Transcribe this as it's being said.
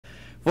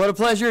What a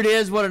pleasure it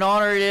is, what an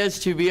honor it is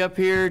to be up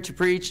here to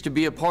preach, to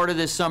be a part of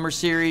this summer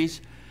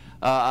series.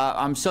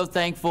 I'm so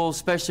thankful,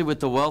 especially with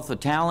the wealth of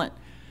talent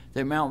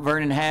that Mount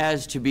Vernon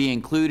has, to be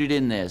included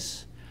in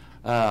this.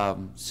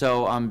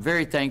 So I'm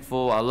very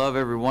thankful. I love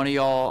every one of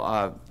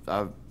y'all.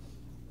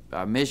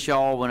 I miss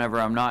y'all whenever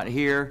I'm not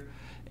here.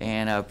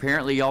 And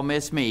apparently y'all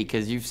miss me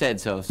because you've said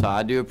so, so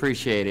I do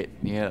appreciate it.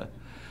 Yeah.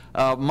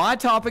 My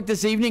topic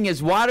this evening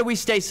is, why do we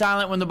stay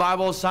silent when the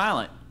Bible is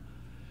silent?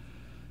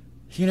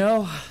 You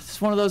know, it's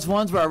one of those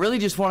ones where I really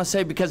just want to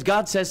say, because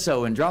God says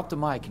so, and drop the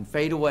mic and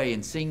fade away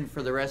and sing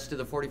for the rest of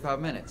the 45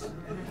 minutes.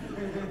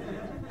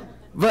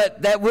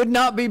 But that would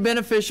not be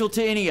beneficial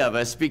to any of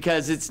us,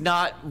 because it's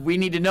not, we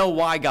need to know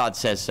why God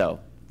says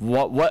so.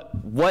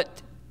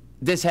 What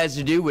this has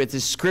to do with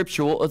is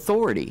scriptural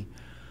authority.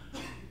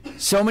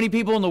 So many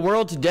people in the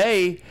world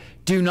today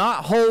do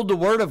not hold the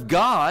Word of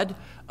God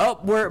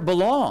up where it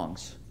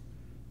belongs.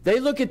 They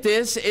look at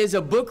this as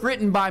a book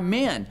written by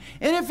men.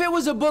 And if it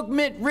was a book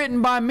written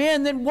by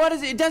men, then what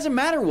is it? It doesn't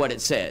matter what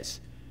it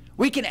says.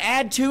 We can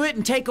add to it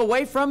and take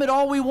away from it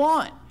all we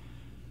want.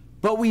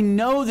 But we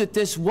know that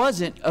this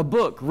wasn't a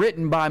book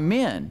written by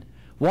men.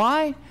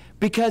 Why?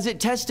 Because it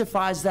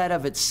testifies that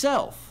of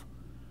itself.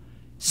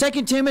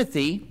 2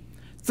 Timothy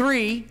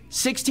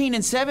 3:16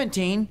 and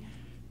 17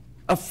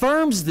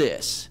 affirms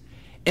this.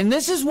 And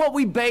this is what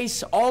we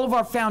base all of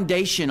our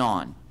foundation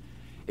on.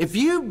 If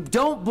you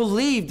don't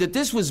believe that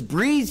this was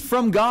breathed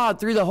from God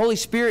through the Holy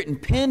Spirit and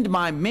penned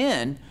by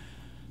men,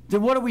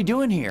 then what are we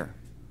doing here?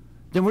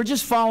 Then we're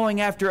just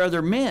following after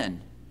other men,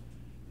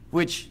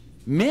 which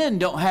men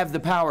don't have the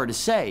power to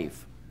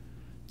save.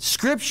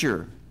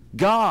 Scripture,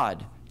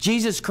 God,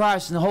 Jesus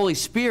Christ, and the Holy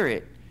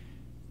Spirit,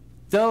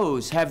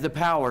 those have the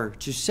power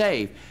to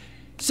save.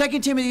 2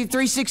 Timothy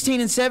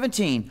 3:16 and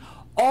 17,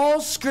 all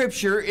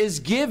Scripture is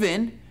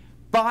given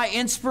by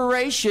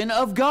inspiration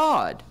of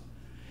God,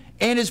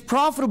 and is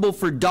profitable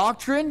for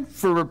doctrine,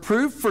 for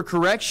reproof, for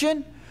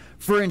correction,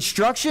 for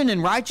instruction in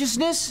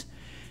righteousness.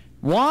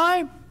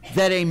 Why?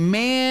 That a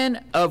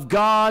man of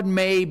God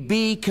may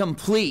be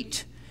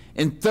complete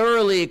and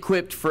thoroughly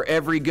equipped for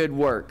every good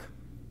work.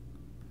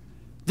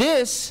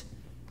 This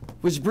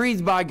was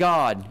breathed by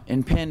God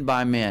and penned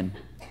by men.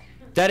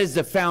 That is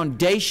the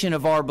foundation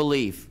of our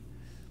belief.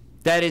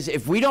 That is,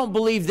 if we don't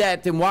believe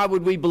that, then why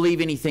would we believe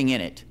anything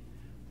in it?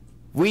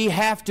 We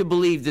have to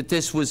believe that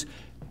this was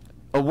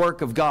a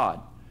work of God.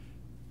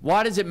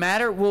 Why does it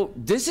matter? Well,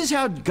 this is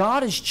how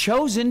God has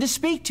chosen to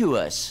speak to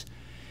us.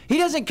 He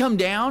doesn't come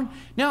down.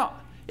 Now,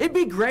 it'd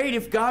be great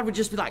if God would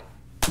just be like,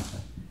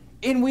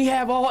 and we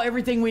have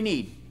everything we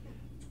need.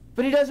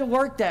 But He doesn't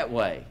work that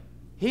way.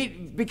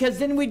 Because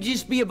then we'd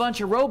just be a bunch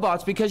of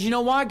robots. Because you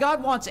know why?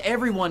 God wants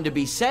everyone to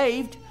be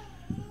saved.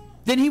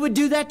 Then He would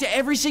do that to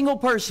every single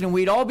person, and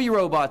we'd all be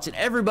robots. And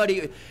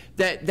everybody,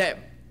 that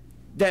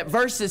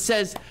verse that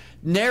says,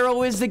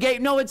 narrow is the gate.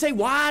 No, it'd say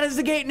wide is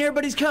the gate and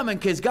everybody's coming,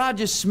 because God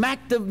just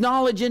smacked the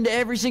knowledge into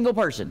every single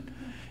person.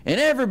 And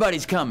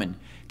everybody's coming.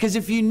 Because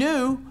if you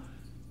knew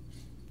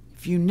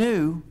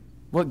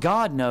what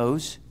God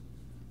knows,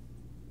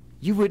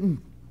 you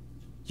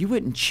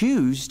wouldn't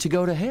choose to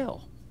go to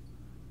hell.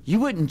 You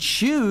wouldn't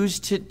choose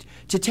to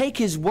take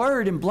His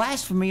word and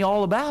blaspheme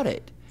all about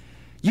it.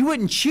 You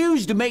wouldn't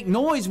choose to make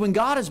noise when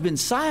God has been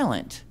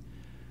silent.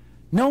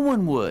 No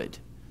one would.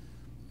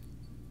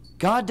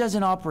 God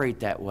doesn't operate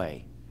that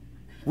way.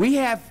 We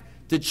have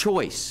the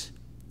choice.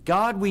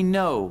 God, we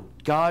know,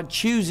 God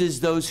chooses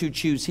those who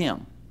choose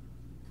Him.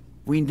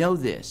 We know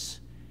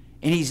this.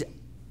 And He's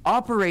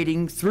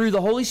operating through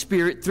the Holy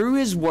Spirit, through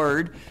His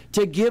Word,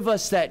 to give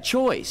us that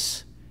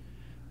choice.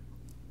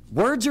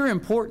 Words are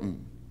important.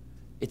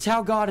 It's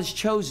how God has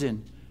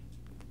chosen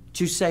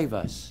to save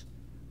us,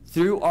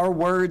 through our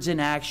words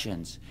and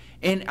actions.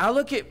 And I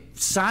look at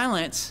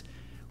silence,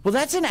 well,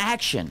 that's an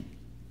action.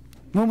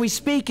 When we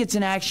speak, it's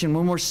an action.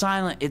 When we're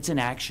silent, it's an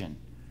action.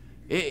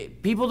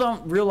 People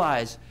don't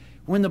realize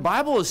when the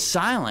Bible is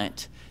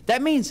silent,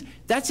 that means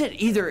that's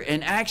either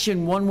an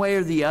action one way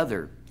or the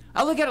other.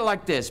 I look at it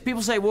like this.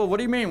 People say, well, what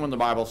do you mean when the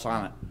Bible's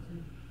silent?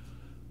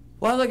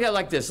 Well, I look at it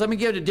like this. Let me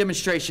give it a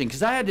demonstration,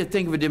 because I had to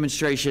think of a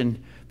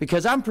demonstration,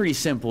 because I'm pretty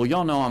simple.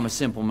 Y'all know I'm a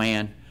simple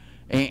man,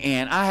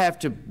 and I have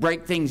to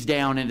break things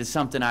down into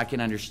something I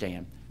can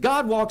understand.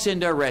 God walks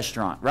into a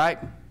restaurant, right?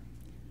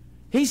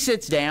 He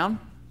sits down.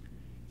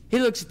 He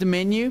looks at the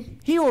menu.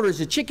 He orders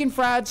a chicken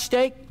fried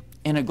steak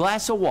and a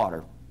glass of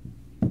water.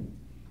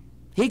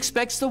 He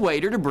expects the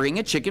waiter to bring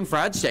a chicken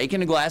fried steak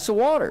and a glass of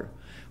water.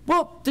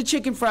 Well, the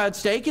chicken fried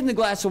steak and the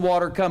glass of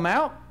water come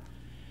out,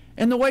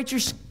 and the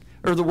waitress,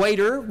 or the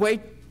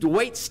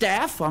wait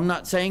staff, I'm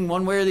not saying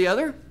one way or the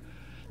other,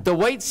 the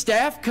wait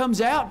staff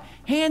comes out,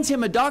 hands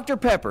him a Dr.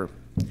 Pepper.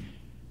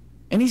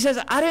 And he says,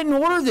 I didn't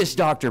order this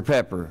Dr.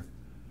 Pepper.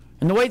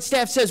 And the wait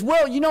staff says,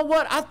 well, you know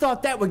what? I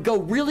thought that would go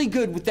really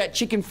good with that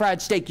chicken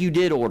fried steak you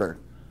did order.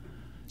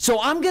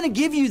 So I'm going to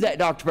give you that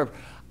Dr. Pepper.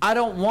 I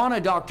don't want a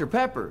Dr.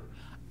 Pepper.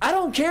 I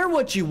don't care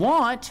what you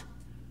want.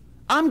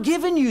 I'm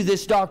giving you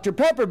this Dr.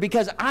 Pepper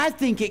because I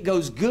think it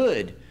goes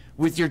good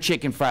with your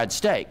chicken fried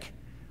steak.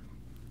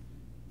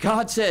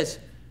 God says,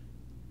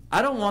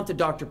 I don't want the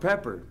Dr.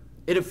 Pepper.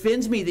 It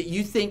offends me that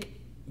you think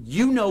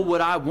you know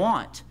what I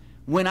want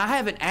when I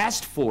haven't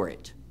asked for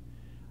it.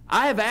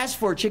 I have asked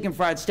for a chicken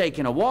fried steak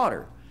and a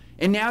water.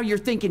 And now you're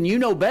thinking you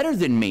know better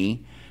than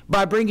me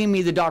by bringing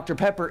me the Dr.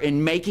 Pepper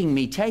and making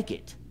me take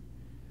it.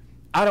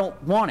 I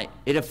don't want it.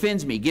 It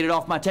offends me. Get it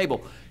off my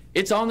table.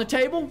 It's on the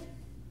table.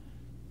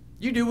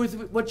 You do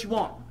with what you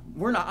want.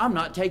 I'm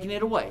not taking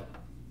it away.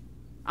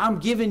 I'm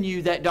giving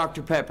you that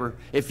Dr. Pepper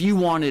if you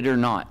want it or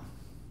not.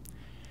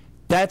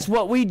 That's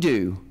what we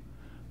do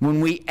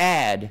when we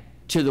add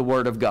to the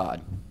Word of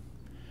God.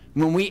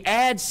 When we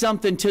add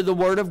something to the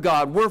Word of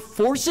God, we're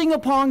forcing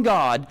upon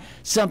God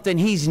something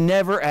He's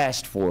never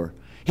asked for.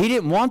 He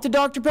didn't want the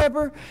Dr.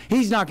 Pepper.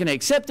 He's not going to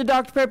accept the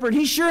Dr. Pepper, and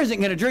He sure isn't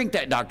going to drink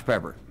that Dr.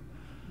 Pepper.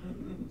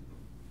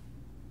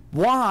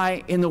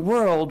 Why in the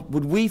world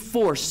would we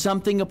force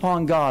something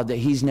upon God that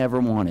He's never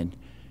wanted?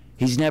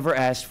 He's never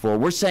asked for.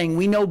 We're saying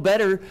we know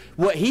better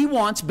what He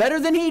wants better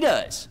than He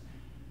does.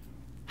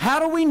 How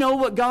do we know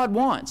what God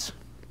wants?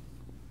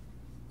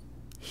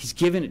 He's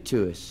given it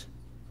to us.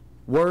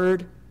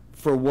 Word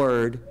for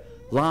word,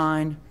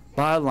 line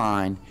by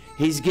line.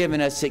 He's given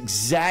us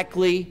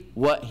exactly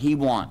what He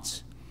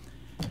wants.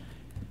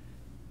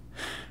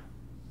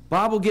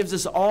 Bible gives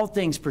us all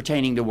things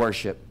pertaining to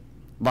worship,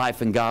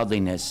 life, and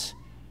godliness,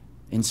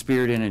 in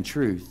spirit and in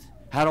truth.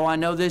 How do I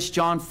know this?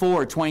 John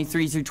 4,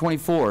 23 through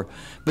 24.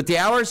 But the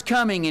hour is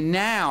coming, and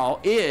now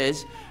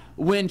is,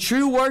 when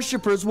true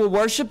worshipers will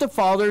worship the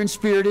Father in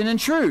spirit and in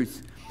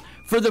truth.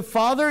 For the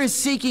Father is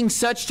seeking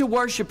such to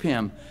worship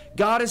Him.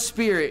 God is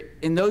spirit,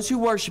 and those who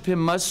worship Him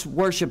must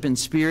worship in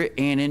spirit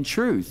and in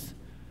truth.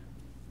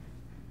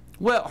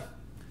 Well,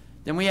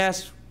 then we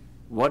ask,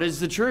 what is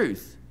the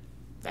truth?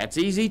 That's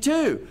easy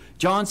too.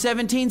 John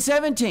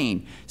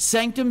 17:17.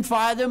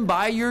 Sanctify them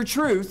by your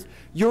truth.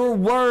 Your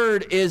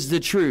word is the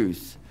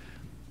truth.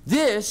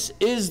 This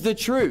is the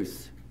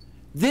truth.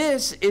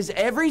 This is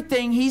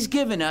everything He's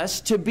given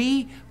us to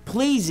be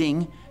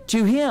pleasing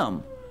to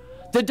Him.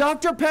 The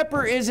Dr.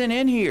 Pepper isn't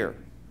in here,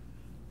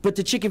 but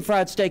the chicken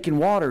fried steak and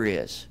water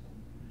is.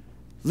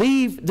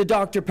 Leave the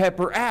Dr.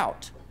 Pepper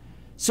out.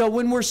 So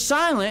when we're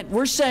silent,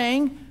 we're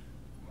saying,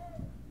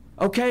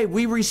 okay,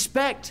 we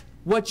respect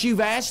what you've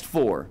asked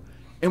for,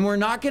 and we're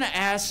not going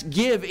to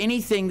give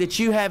anything that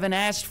you haven't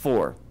asked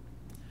for.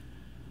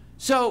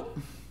 So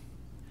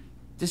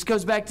this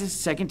goes back to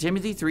 2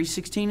 Timothy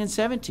 3:16 and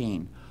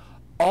 17.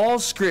 All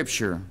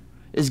Scripture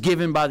is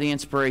given by the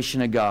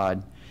inspiration of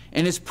God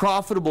and is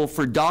profitable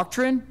for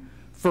doctrine,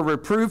 for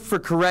reproof, for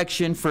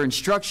correction, for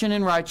instruction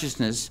in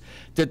righteousness,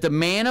 that the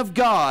man of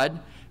God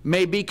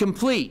may be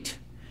complete,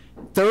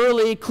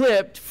 thoroughly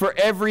equipped for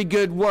every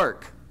good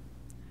work.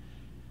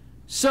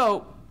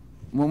 So,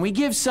 when we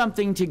give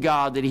something to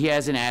God that He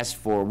hasn't asked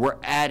for, we're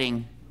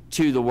adding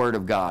to the Word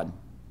of God,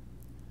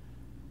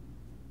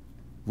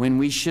 when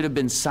we should have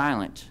been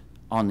silent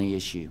on the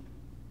issue.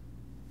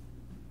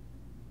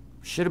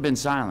 Should have been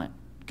silent.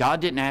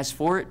 God didn't ask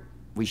for it,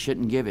 we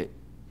shouldn't give it.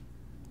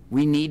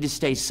 We need to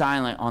stay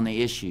silent on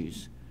the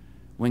issues.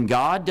 When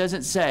God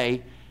doesn't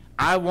say,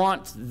 I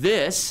want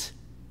this,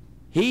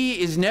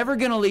 He is never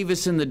going to leave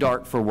us in the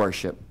dark for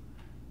worship.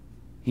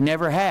 He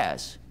never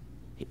has.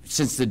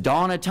 Since the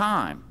dawn of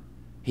time,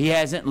 He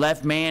hasn't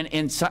left man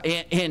in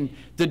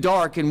the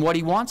dark in what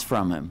He wants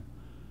from him.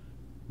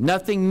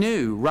 Nothing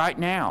new right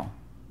now.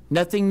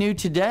 Nothing new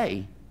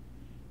today.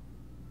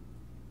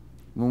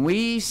 When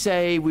we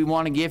say we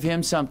want to give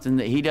Him something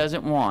that He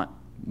doesn't want,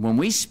 when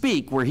we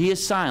speak where He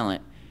is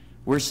silent,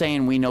 we're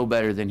saying we know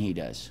better than He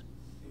does.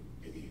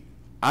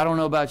 I don't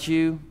know about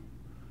you.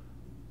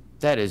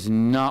 That is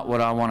not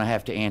what I want to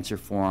have to answer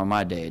for on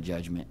my day of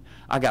judgment.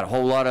 I got a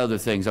whole lot of other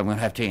things I'm going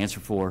to have to answer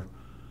for.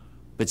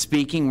 But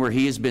speaking where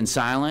He has been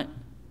silent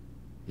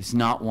is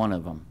not one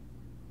of them.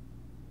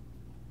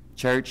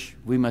 Church,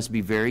 we must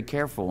be very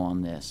careful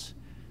on this.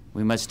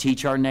 We must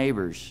teach our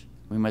neighbors.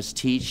 We must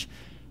teach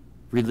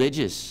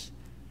religious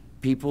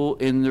people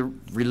in the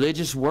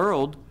religious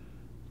world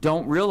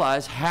don't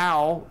realize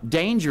how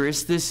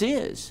dangerous this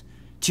is,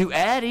 to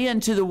add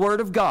into the Word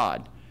of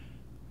God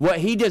what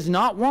He does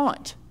not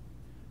want.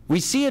 We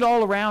see it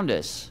all around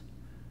us.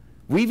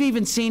 We've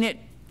even seen it.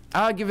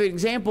 I'll give you an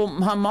example.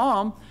 My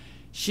mom,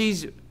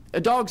 she's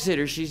a dog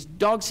sitter. She's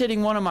dog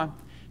sitting one of my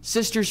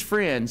sister's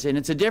friends, and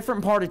it's a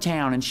different part of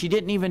town, and she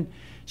didn't even,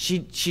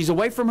 she's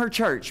away from her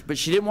church, but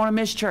she didn't want to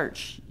miss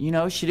church. You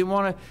know, she didn't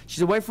want to,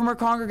 she's away from her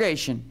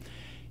congregation.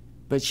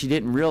 But she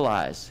didn't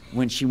realize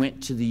when she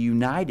went to the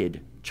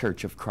United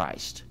Church of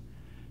Christ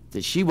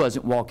that she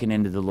wasn't walking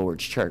into the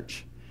Lord's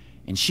church.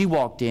 And she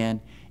walked in,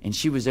 and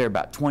she was there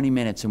about 20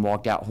 minutes and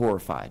walked out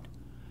horrified,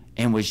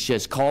 and was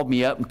just called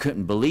me up and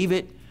couldn't believe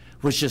it.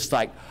 Was just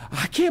like,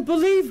 I can't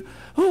believe,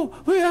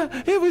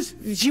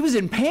 she was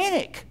in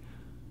panic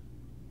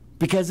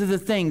because of the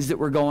things that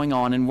were going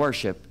on in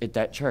worship at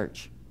that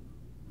church.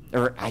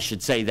 Or I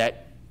should say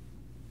that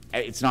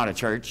it's not a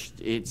church.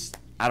 It's,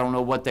 I don't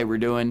know what they were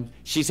doing.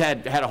 She's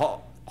had a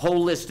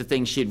whole list of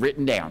things she had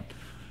written down.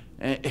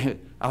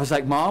 I was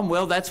like, Mom,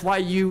 well, that's why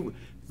you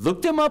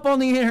Look them up on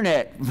the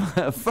internet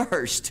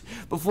first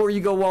before you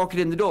go walking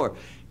in the door.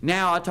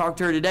 Now I talked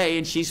to her today,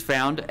 and she's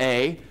found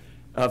a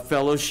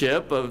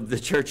fellowship of the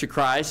Church of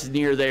Christ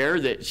near there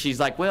that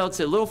she's like, well, it's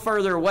a little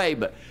further away,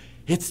 but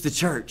it's the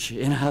church.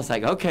 And I was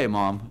like, okay,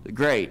 Mom,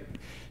 great.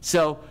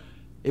 So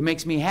it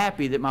makes me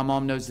happy that my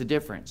mom knows the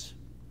difference.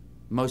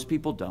 Most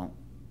people don't.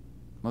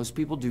 Most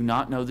people do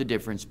not know the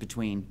difference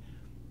between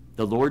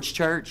the Lord's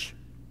church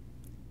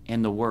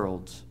and the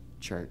world's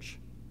church.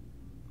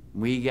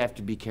 We have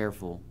to be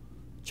careful.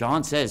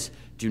 John says,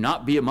 do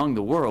not be among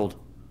the world.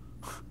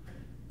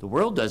 The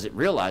world doesn't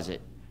realize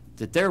it,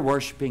 that they're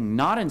worshiping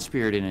not in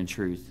spirit and in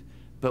truth,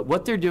 but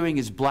what they're doing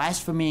is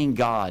blaspheming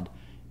God.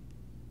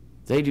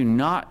 They do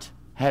not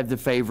have the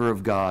favor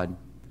of God.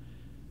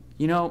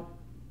 You know,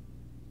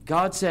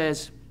 God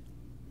says,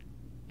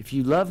 if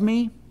you love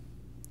me,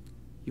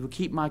 you will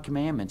keep my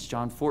commandments,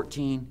 John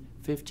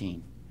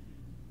 14:15.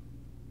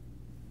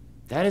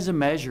 That is a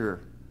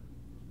measure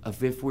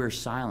of if we're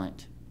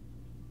silent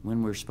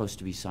when we're supposed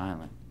to be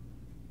silent,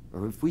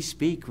 or if we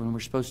speak when we're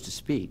supposed to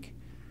speak.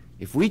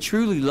 If we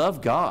truly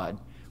love God,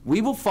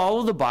 we will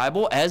follow the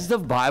Bible as the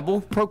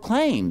Bible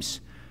proclaims.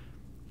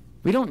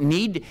 We don't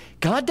need,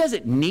 God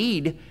doesn't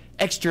need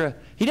extra,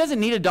 He doesn't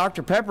need a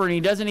Dr. Pepper, and He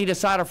doesn't need a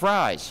side of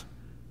fries.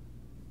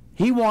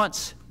 He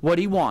wants what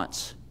He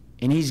wants,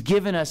 and He's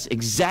given us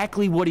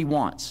exactly what He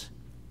wants.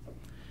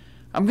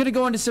 I'm going to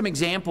go into some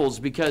examples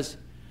because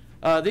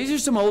these are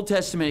some Old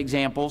Testament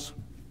examples.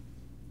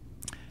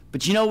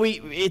 But you know,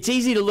 it's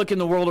easy to look in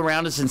the world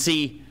around us and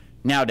see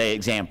nowadays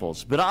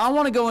examples. But I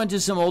want to go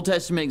into some Old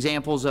Testament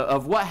examples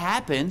of what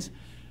happens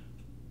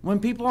when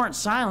people aren't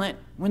silent,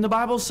 when the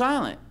Bible's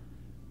silent.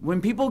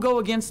 When people go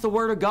against the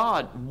Word of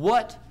God,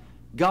 what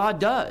God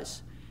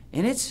does.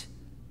 And it's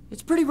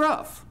pretty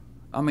rough.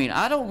 I mean,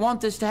 I don't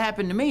want this to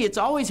happen to me. It's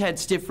always had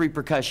stiff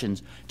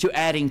repercussions to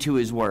adding to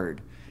His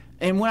Word.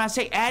 And when I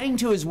say adding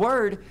to His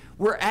Word,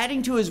 we're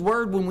adding to His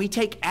Word when we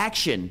take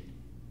action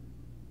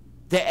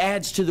that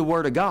adds to the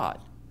Word of God.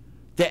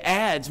 That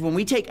adds when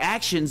we take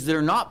actions that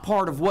are not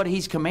part of what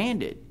He's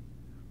commanded.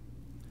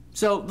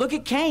 So look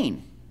at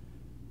Cain.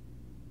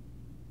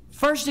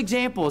 First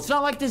example, it's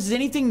not like this is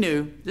anything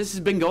new. This has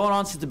been going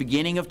on since the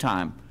beginning of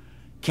time.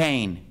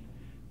 Cain.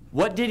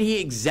 What did he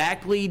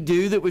exactly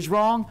do that was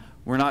wrong?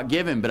 We're not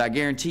given, but I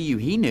guarantee you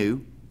he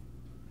knew.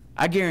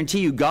 I guarantee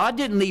you God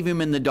didn't leave him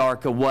in the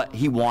dark of what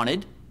he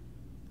wanted.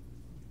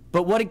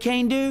 But what did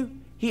Cain do?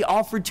 He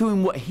offered to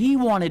him what he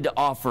wanted to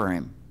offer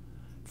him.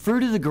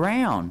 Fruit of the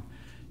ground.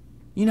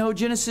 You know,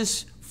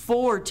 Genesis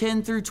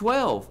 4:10 through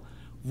 12.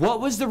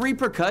 What was the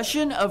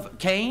repercussion of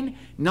Cain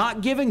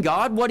not giving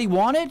God what he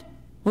wanted?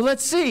 Well,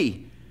 let's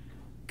see.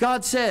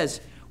 God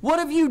says, "What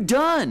have you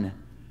done?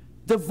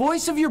 The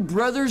voice of your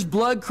brother's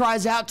blood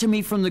cries out to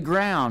me from the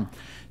ground.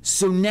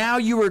 So now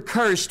you are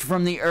cursed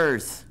from the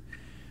earth,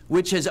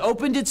 which has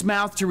opened its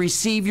mouth to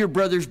receive your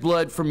brother's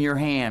blood from your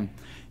hand.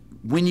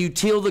 When you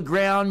till the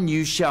ground,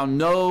 you shall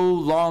no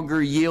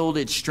longer yield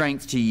its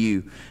strength to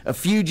you. A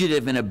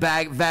fugitive and a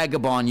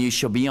vagabond you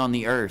shall be on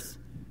the earth."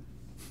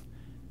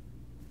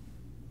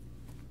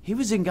 He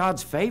was in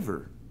God's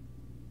favor.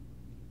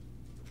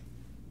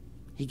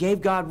 He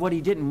gave God what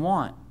he didn't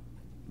want.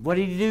 What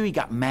did he do? He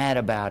got mad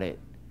about it.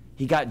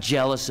 He got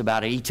jealous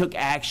about it. He took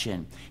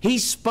action. He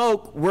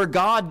spoke where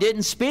God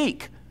didn't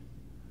speak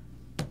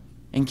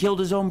and killed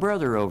his own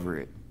brother over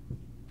it.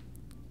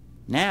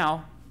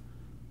 Now,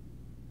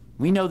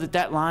 we know that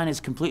that line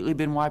has completely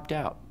been wiped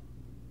out.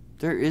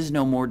 There is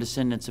no more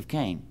descendants of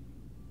Cain.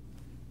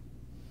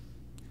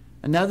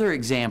 Another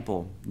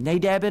example,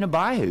 Nadab and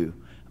Abihu.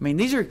 I mean,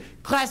 these are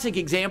classic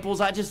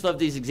examples. I just love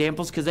these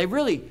examples because they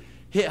really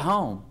hit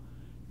home.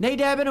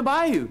 Nadab and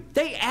Abihu,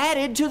 they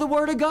added to the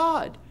Word of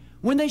God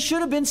when they should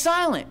have been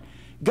silent.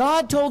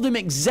 God told them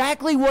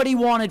exactly what he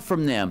wanted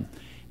from them.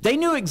 They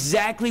knew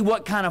exactly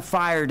what kind of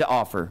fire to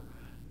offer.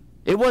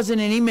 It wasn't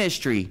any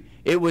mystery.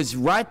 It was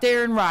right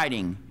there in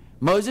writing.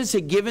 Moses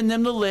had given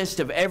them the list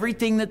of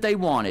everything that they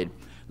wanted.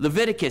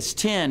 Leviticus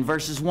 10,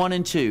 verses 1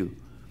 and 2.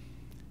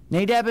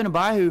 Nadab and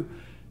Abihu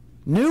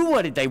knew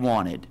what they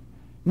wanted,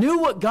 knew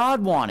what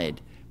God wanted.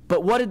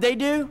 But what did they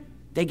do?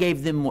 They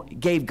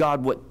gave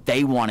God what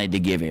they wanted to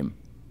give him.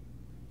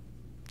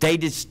 They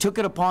just took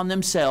it upon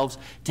themselves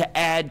to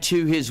add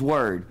to his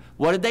word.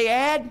 What did they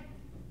add?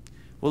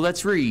 Well,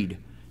 let's read.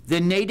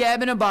 Then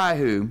Nadab and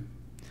Abihu,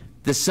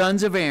 the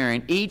sons of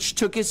Aaron, each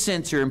took his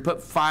censer and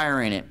put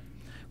fire in it,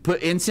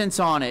 put incense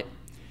on it.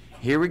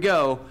 Here we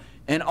go.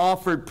 And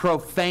offered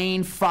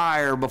profane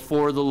fire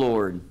before the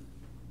Lord.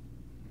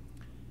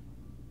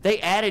 They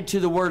added to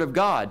the word of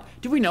God.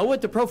 Do we know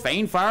what the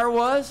profane fire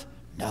was?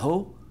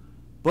 No.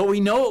 But we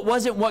know it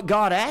wasn't what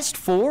God asked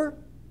for.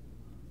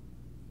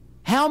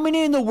 How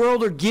many in the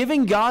world are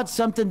giving God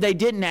something they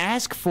didn't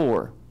ask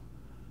for?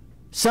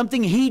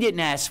 Something he didn't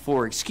ask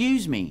for,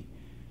 excuse me.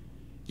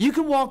 You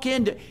can walk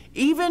into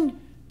even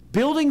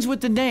buildings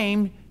with the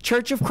name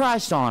Church of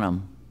Christ on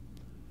them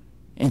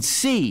and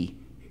see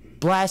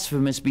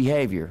blasphemous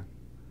behavior.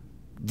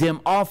 Them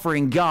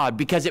offering God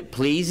because it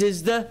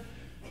pleases the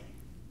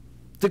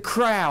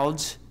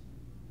crowds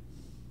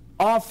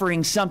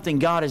offering something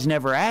God has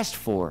never asked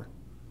for.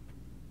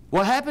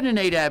 What happened to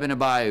Nadab and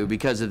Abihu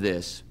because of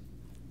this?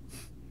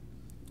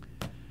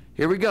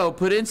 Here we go.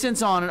 Put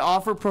incense on and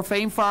offer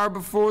profane fire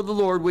before the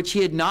Lord, which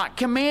he had not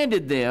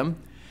commanded them.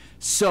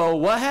 So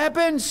what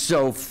happened?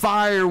 So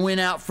fire went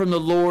out from the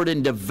Lord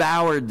and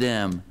devoured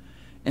them,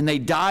 and they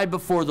died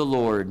before the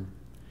Lord.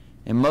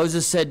 And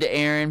Moses said to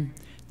Aaron,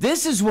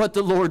 this is what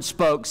the Lord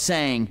spoke,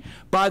 saying,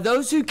 by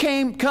those who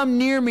come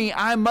near me,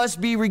 I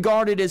must be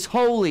regarded as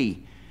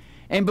holy,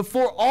 and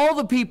before all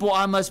the people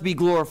I must be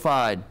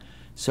glorified.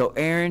 So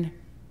Aaron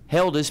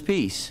held his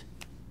peace.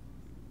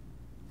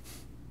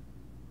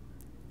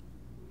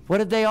 What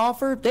did they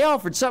offer? They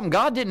offered something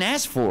God didn't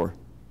ask for.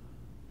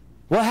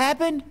 What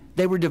happened?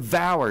 They were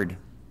devoured.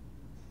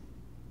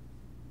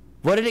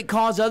 What did it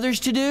cause others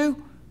to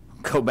do?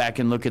 Go back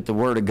and look at the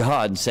Word of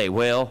God and say,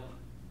 well,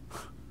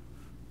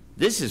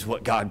 this is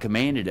what God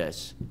commanded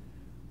us.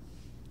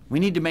 We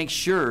need to make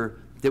sure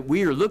that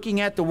we are looking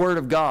at the Word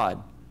of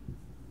God.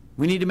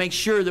 We need to make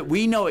sure that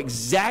we know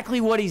exactly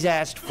what He's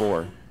asked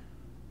for,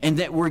 and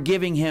that we're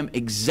giving Him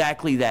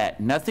exactly that.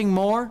 Nothing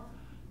more,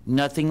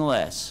 nothing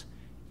less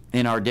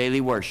in our daily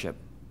worship,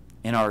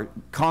 in our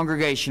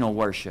congregational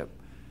worship,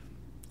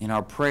 in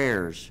our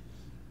prayers,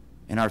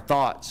 in our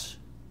thoughts.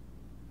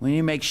 We need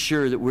to make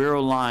sure that we're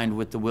aligned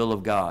with the will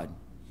of God.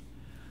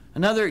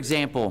 Another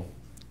example,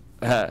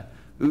 Uzziah.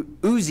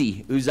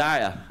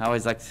 I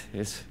always like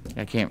this.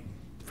 I can't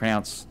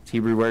pronounce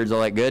Hebrew words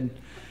all that good.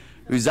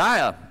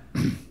 Uzziah.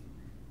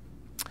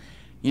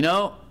 You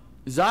know,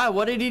 Uzziah,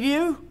 what did he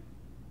do?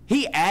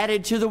 He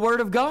added to the Word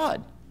of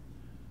God.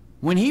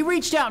 When he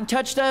reached out and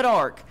touched that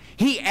ark,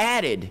 he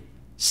added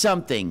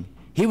something.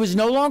 He was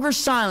no longer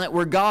silent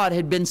where God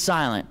had been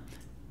silent.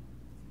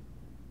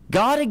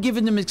 God had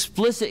given them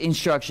explicit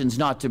instructions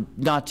not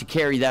to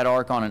carry that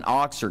ark on an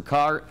ox or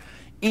cart,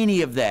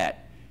 any of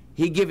that.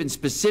 He'd given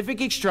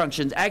specific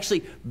instructions,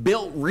 actually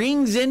built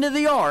rings into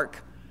the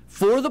ark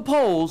for the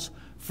poles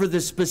for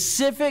the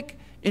specific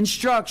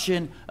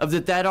instruction of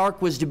that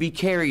ark was to be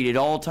carried at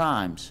all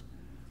times.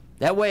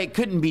 That way it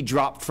couldn't be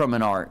dropped from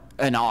an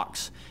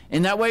ox.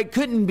 And that way it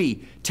couldn't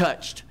be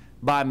touched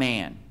by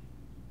man.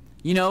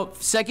 You know,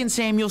 2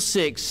 Samuel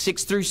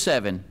 6 through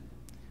 7.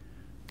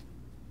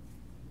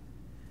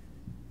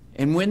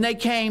 And when they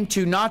came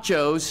to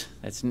Nachos,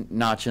 that's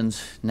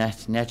Nachos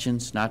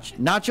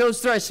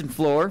threshing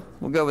floor,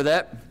 we'll go with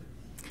that.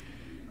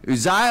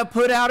 Uzziah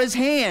put out his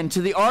hand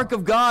to the ark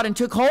of God and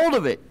took hold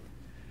of it,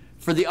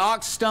 for the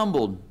ox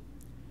stumbled.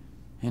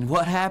 And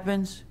what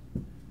happens?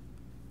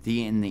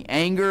 And the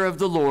anger of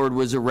the Lord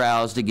was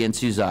aroused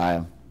against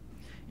Uzziah,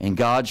 and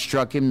God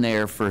struck him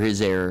there for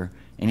his error,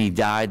 and he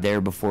died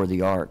there before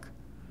the ark.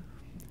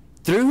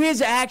 Through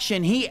his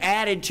action, he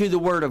added to the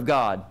Word of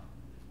God.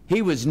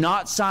 He was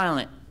not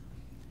silent.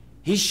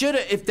 He should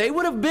have, if they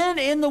would have been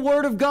in the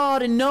Word of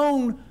God and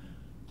known,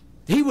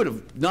 he would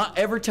have not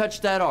ever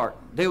touched that ark.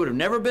 They would have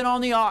never been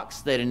on the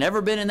ox. They'd have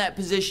never been in that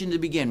position to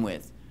begin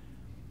with.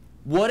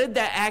 What did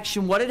that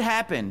action, what had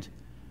happened?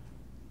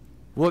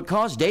 Well, it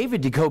caused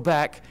David to go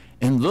back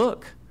and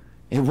look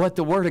at what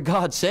the Word of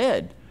God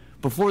said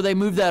before they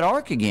moved that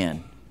ark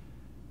again.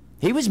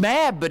 He was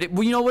mad, but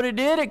you know what it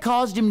did? It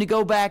caused him to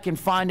go back and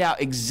find out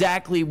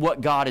exactly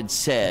what God had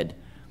said.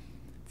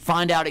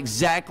 Find out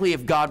exactly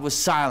if God was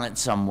silent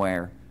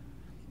somewhere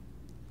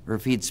or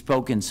if he had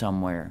spoken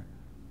somewhere.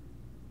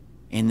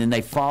 And then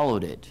they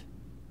followed it.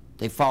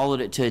 They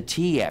followed it to a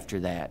T after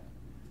that.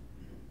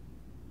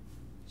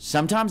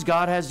 Sometimes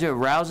God has to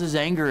arouse his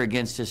anger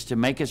against us to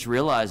make us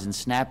realize and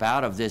snap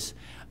out of this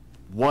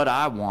what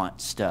I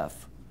want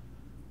stuff.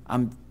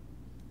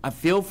 I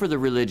feel for the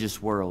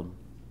religious world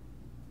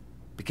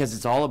because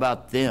it's all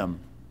about them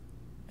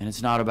and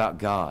it's not about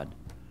God.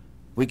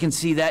 We can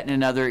see that in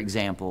another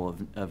example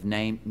of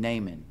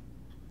Naaman.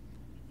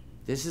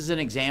 This is an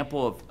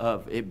example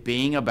of it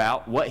being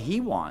about what he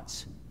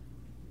wants.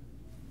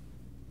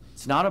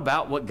 It's not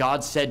about what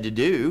God said to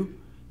do.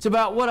 It's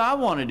about what I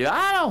want to do.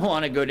 I don't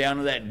want to go down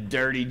to that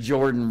dirty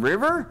Jordan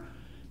River.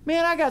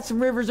 Man, I got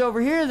some rivers over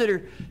here that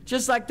are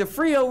just like the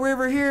Frio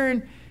River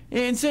here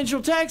in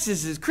Central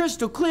Texas. It's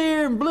crystal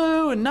clear and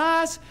blue and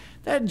nice.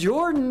 That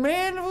Jordan,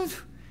 man,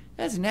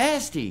 that's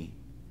nasty.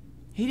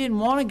 He didn't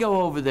want to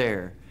go over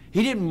there.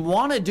 He didn't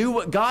want to do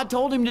what God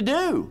told him to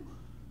do.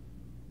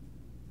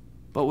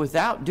 But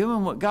without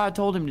doing what God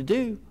told him to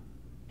do,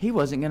 he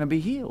wasn't going to be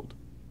healed.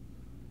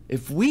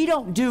 If we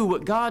don't do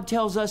what God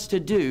tells us to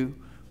do,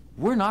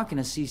 we're not going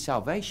to see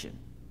salvation.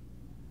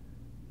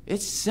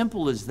 It's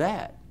simple as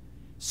that.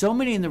 So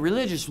many in the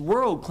religious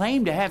world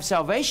claim to have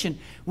salvation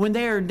when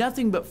they are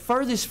nothing but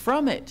furthest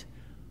from it.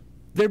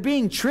 They're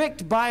being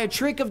tricked by a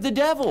trick of the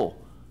devil.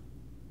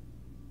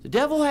 The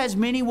devil has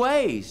many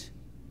ways,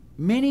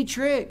 many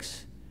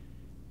tricks,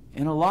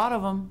 and a lot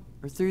of them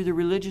are through the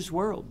religious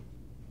world.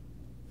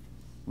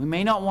 We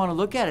may not want to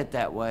look at it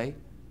that way,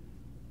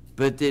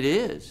 but it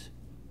is.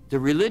 The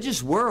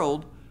religious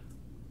world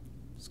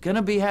is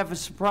going to have a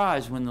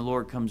surprise when the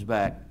Lord comes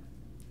back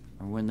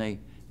or when they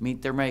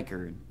meet their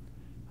Maker.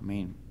 I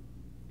mean,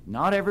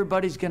 not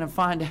everybody's going to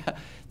find out.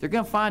 They're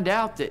going to find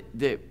out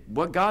that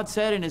what God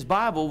said in his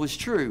Bible was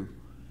true.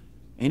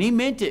 And he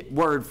meant it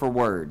word for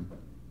word.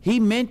 He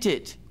meant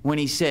it when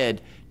he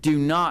said, do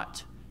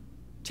not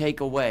take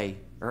away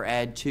or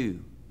add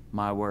to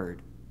my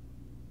word.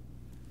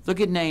 Look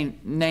at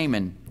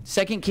Naaman.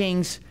 2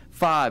 Kings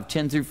 5,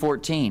 10 through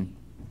 14.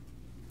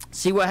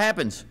 See what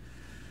happens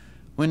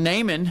when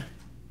Naaman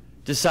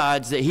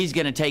decides that he's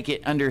going to take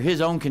it under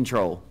his own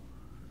control.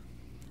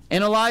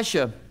 And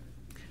Elisha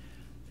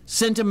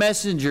sent a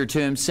messenger to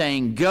him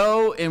saying,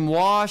 go and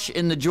wash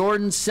in the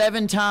Jordan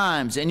 7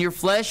 times, and your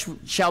flesh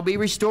shall be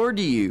restored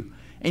to you,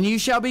 and you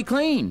shall be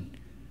clean.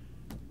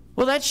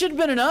 Well, that should have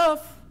been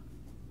enough.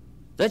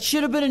 That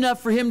should have been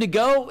enough for him to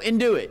go and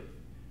do it.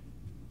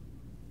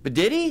 But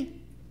did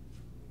he?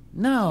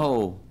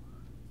 No.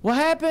 What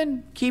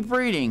happened? Keep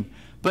reading.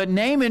 But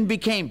Naaman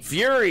became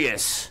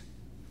furious.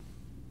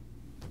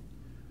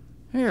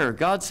 Here,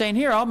 God's saying,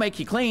 here, I'll make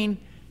you clean.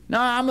 No,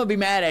 I'm going to be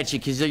mad at you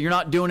because you're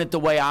not doing it the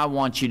way I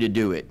want you to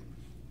do it.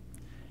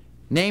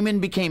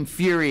 Naaman became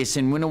furious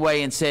and went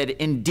away and said,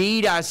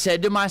 indeed, I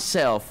said to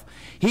myself,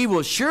 he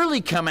will surely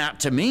come out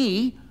to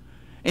me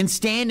and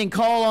stand and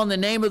call on the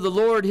name of the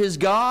Lord his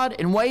God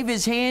and wave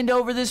his hand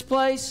over this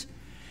place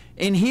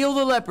and heal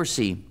the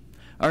leprosy.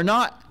 Are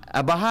not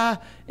Abah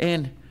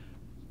and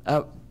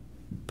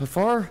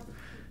Paphar,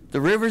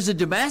 the rivers of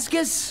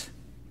Damascus,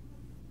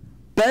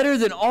 better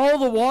than all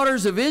the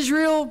waters of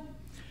Israel?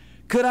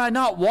 Could I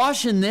not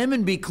wash in them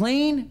and be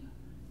clean?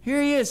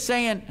 Here he is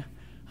saying,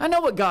 I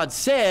know what God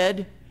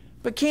said,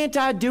 but can't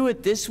I do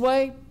it this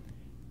way?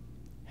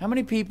 How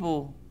many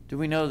people do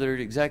we know that are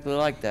exactly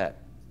like that?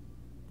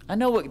 I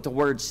know what the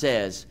word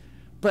says,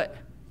 but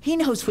he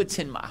knows what's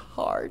in my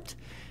heart.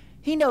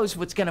 He knows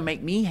what's going to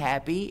make me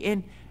happy,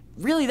 and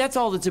really that's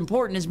all that's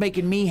important, is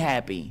making me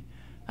happy.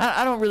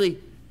 I don't really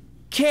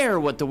care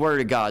what the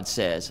Word of God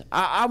says.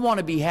 I want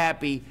to be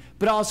happy,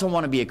 but I also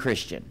want to be a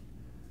Christian.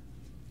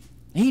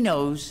 He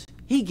knows.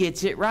 He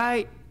gets it,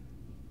 right?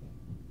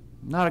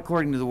 Not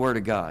according to the Word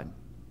of God.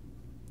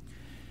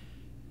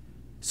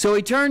 So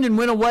he turned and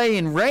went away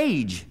in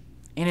rage.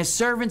 And his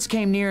servants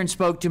came near and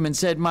spoke to him and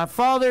said, my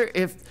father,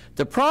 if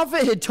the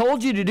prophet had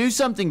told you to do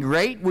something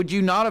great, would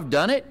you not have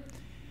done it?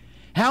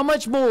 How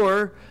much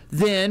more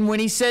then when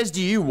he says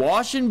to you,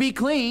 wash and be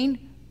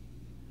clean?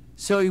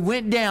 So he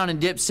went down and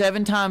dipped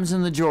 7 times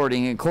in the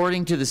Jordan,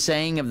 according to the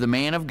saying of the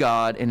man of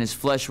God, and his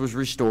flesh was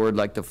restored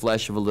like the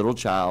flesh of a little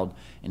child,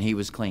 and he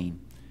was clean.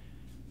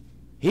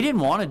 He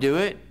didn't want to do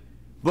it,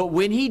 but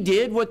when he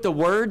did what the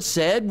word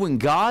said, when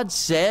God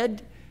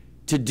said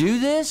to do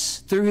this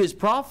through his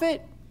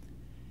prophet,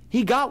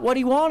 he got what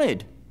he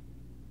wanted.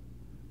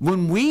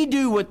 When we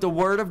do what the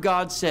Word of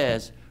God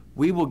says,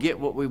 we will get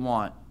what we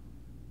want.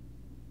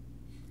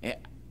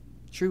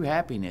 True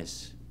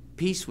happiness,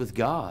 peace with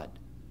God,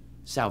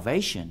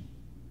 salvation,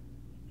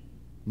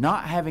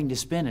 not having to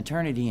spend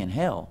eternity in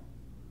hell.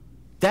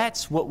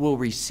 That's what we'll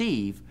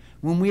receive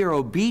when we are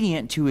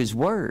obedient to His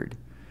Word.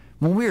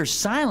 When we are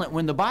silent,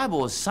 when the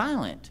Bible is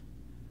silent.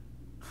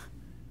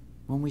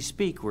 When we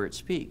speak where it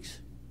speaks.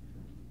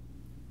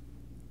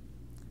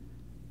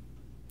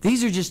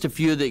 These are just a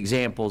few of the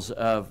examples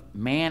of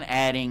man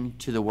adding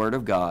to the Word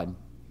of God,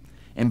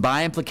 and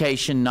by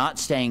implication, not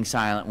staying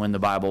silent when the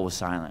Bible was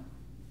silent.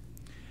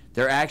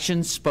 Their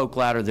actions spoke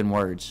louder than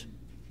words.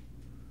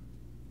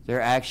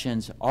 Their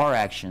actions, our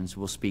actions,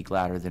 will speak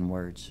louder than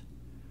words.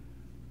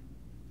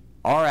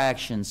 Our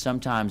actions,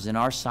 sometimes in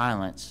our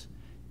silence,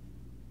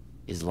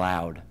 is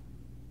loud.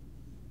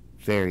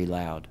 Very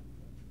loud.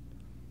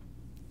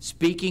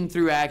 Speaking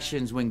through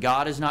actions when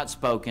God has not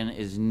spoken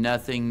is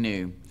nothing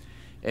new.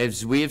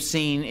 As we have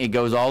seen, it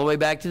goes all the way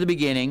back to the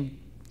beginning.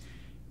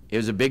 It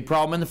was a big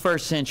problem in the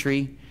 1st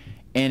century,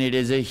 and it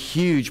is a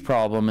huge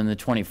problem in the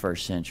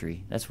 21st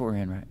century. That's what we're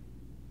in, right?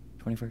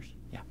 21st?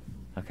 Yeah.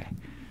 Okay.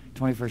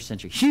 21st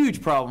century.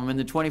 Huge problem in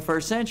the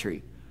 21st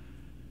century.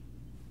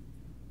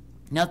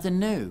 Nothing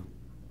new.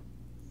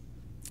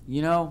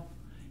 You know?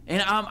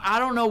 And I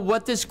don't know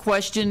what this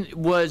question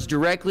was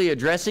directly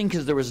addressing,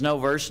 because there was no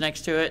verse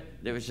next to it.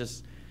 It was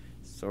just,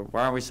 so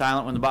why are we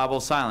silent when the Bible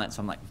is silent?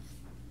 So I'm like,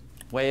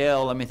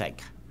 well, let me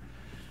think.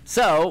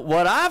 So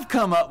what I've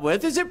come up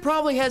with is it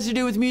probably has to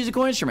do with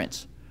musical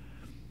instruments.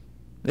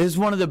 This is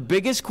one of the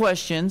biggest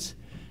questions.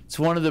 It's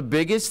one of the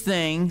biggest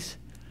things.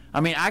 I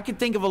mean, I could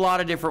think of a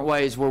lot of different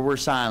ways where we're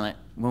silent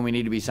when we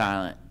need to be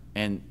silent,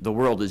 and the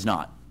world is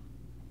not.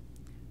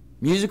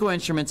 Musical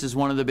instruments is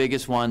one of the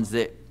biggest ones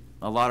that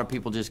a lot of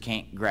people just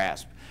can't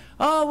grasp.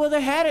 Oh, well,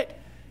 they had it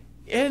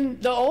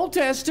in the Old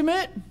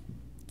Testament.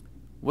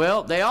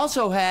 Well, they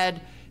also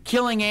had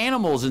killing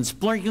animals and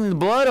sprinkling the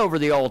blood over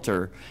the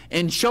altar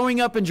and showing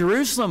up in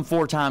Jerusalem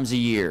 4 times a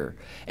year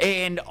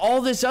and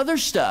all this other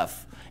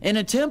stuff in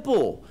a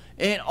temple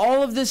and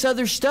all of this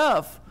other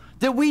stuff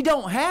that we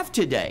don't have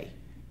today.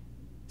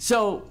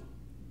 So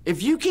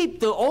if you keep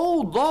the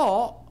old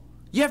law,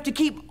 you have to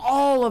keep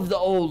all of the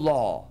old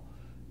law.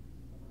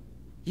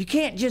 You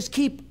can't just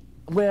keep,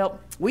 well,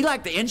 we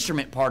like the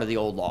instrument part of the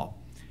old law.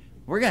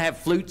 We're going to have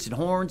flutes and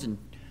horns and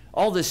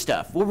all this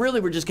stuff. Well,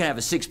 really, we're just going to have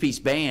a 6-piece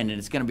band, and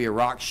it's going to be a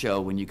rock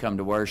show when you come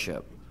to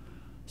worship.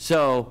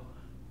 So,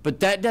 but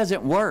that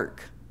doesn't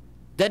work.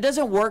 That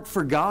doesn't work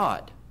for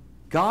God.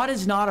 God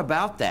is not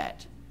about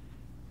that.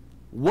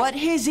 What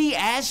has He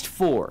asked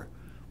for?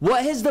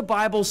 What has the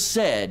Bible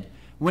said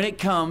when it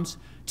comes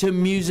to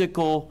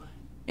musical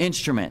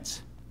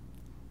instruments?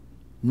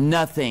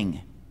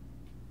 Nothing.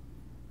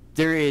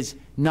 There is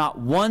not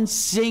one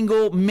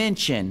single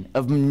mention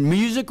of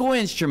musical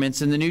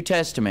instruments in the New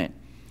Testament.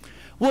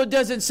 Well, it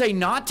doesn't say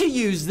not to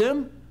use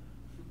them.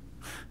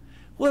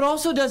 Well, it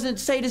also doesn't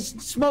say to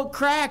smoke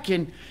crack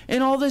and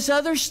all this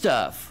other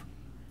stuff.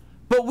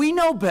 But we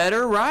know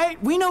better,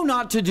 right? We know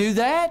not to do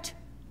that.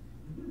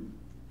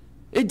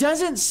 It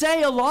doesn't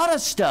say a lot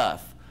of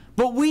stuff,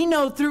 but we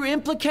know through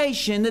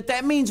implication that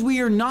that means we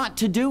are not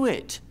to do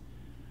it.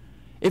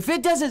 If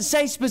it doesn't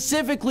say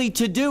specifically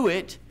to do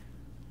it,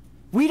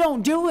 we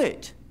don't do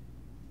it.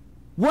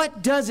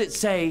 What does it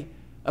say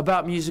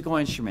about musical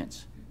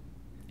instruments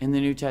in the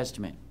New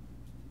Testament?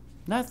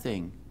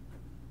 Nothing.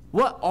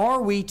 What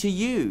are we to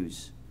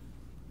use?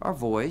 Our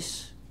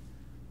voice.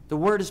 The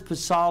word is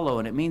psallo,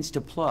 and it means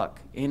to pluck.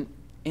 And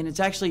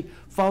it's actually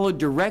followed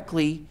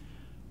directly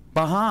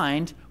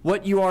behind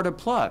what you are to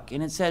pluck.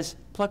 And it says,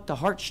 pluck the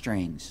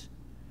heartstrings.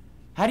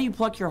 How do you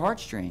pluck your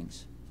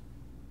heartstrings?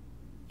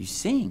 You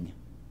sing.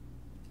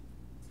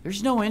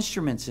 There's no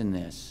instruments in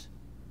this.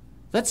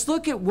 Let's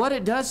look at what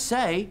it does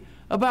say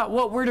about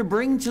what we're to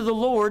bring to the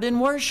Lord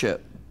in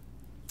worship.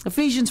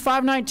 Ephesians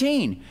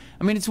 5:19.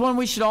 I mean, it's one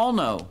we should all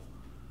know.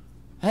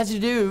 It has to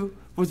do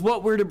with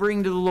what we're to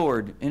bring to the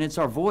Lord, and it's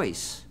our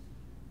voice.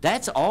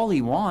 That's all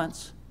He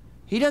wants.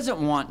 He doesn't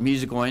want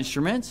musical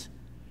instruments.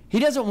 He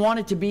doesn't want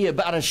it to be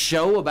about a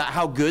show about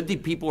how good the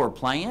people are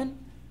playing.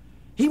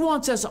 He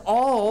wants us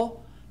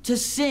all to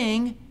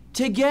sing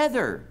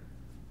together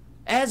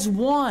as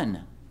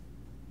one,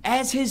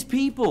 as His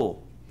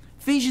people.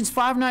 Ephesians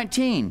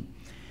 5:19.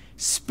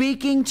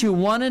 Speaking to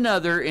one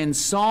another in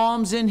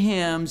psalms and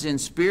hymns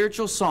and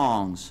spiritual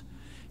songs,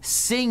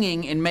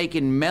 singing and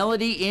making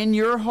melody in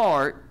your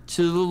heart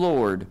to the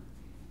Lord.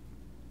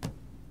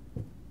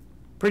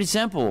 Pretty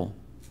simple.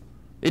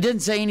 It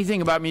didn't say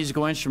anything about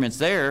musical instruments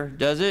there,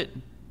 does it?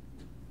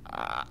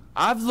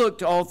 I've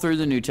looked all through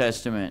the New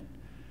Testament.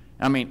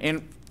 I mean,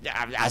 and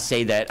I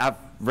say that. I've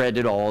read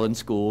it all in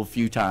school a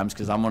few times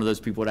because I'm one of those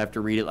people that have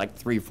to read it like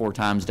 3 or 4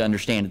 times to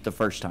understand it the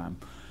first time.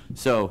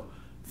 So,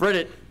 I've read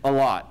it a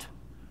lot.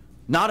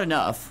 Not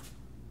enough.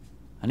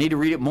 I need to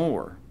read it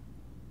more.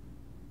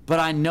 But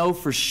I know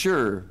for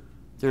sure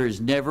there is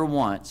never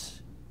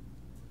once,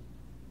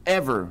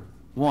 ever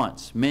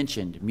once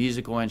mentioned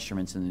musical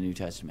instruments in the New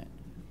Testament.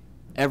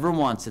 Ever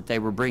once that they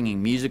were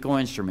bringing musical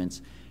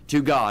instruments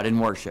to God in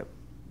worship.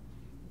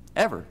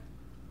 Ever.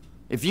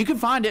 If you can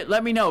find it,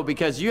 let me know,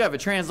 because you have a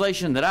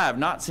translation that I have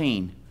not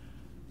seen.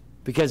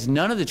 Because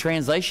none of the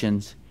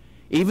translations,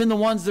 even the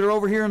ones that are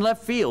over here in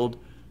left field,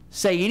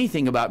 say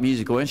anything about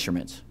musical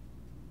instruments.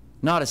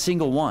 Not a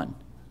single one.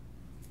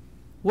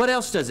 What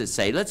else does it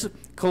say?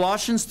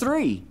 Colossians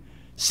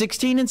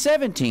 3:16 and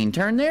 17.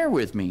 Turn there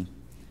with me.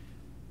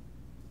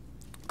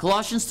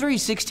 Colossians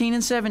 3:16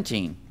 and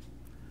 17.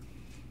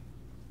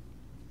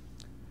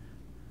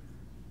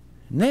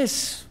 And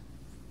this,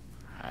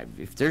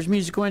 if there's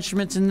musical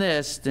instruments in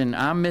this, then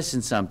I'm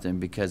missing something,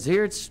 because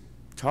here it's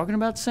talking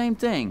about the same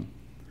thing.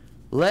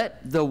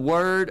 Let the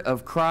word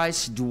of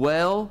Christ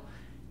dwell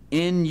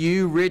in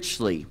you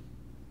richly,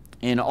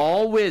 in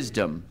all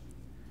wisdom,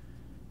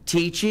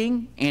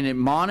 teaching and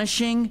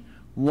admonishing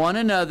one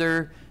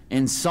another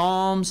in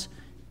psalms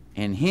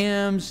and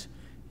hymns,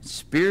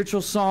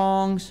 spiritual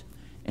songs,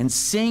 and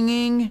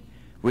singing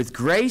with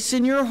grace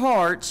in your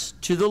hearts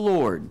to the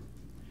Lord.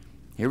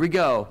 Here we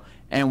go.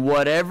 And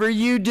whatever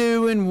you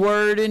do in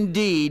word and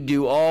deed,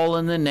 do all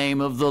in the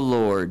name of the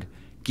Lord,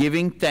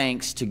 giving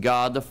thanks to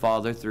God the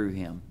Father through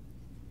Him.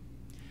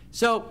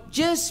 So,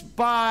 just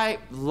by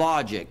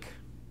logic,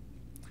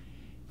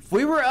 if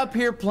we were up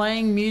here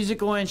playing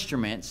musical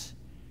instruments,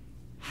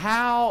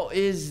 how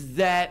is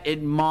that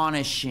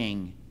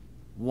admonishing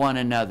one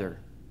another?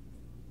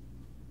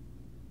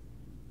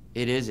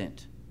 It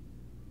isn't.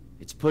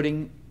 It's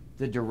putting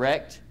the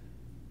direct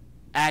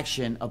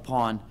action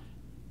upon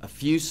a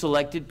few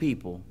selected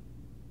people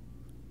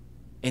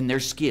in their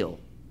skill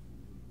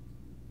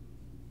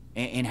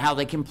and how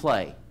they can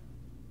play.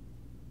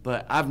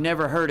 But I've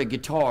never heard a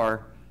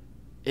guitar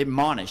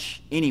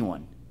admonish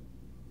anyone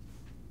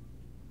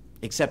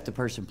except the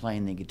person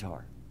playing the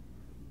guitar.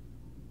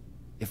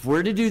 If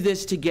we're to do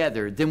this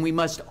together, then we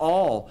must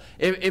all,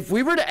 if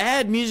we were to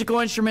add musical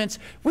instruments,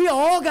 we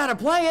all got to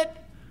play it,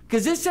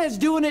 because this says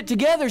doing it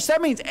together, so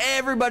that means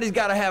everybody's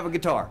got to have a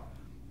guitar.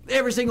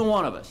 Every single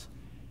one of us.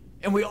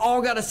 And we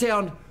all got to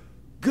sound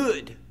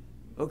good,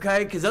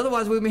 okay? Because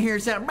otherwise we've been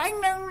hearing sound.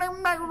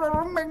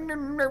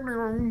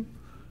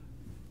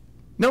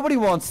 Nobody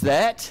wants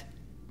that.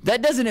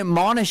 That doesn't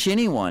admonish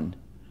anyone.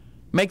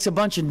 Makes a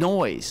bunch of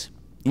noise.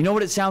 You know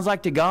what it sounds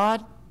like to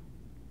God?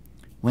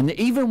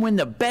 Even when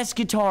the best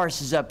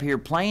guitarist is up here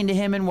playing to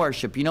Him in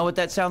worship, you know what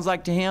that sounds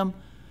like to Him?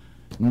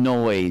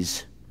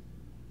 noise,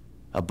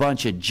 a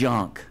bunch of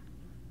junk.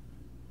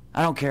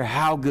 I don't care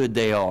how good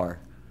they are.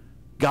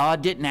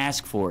 God didn't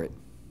ask for it.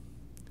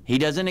 He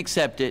doesn't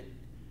accept it.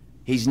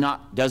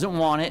 Doesn't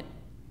want it.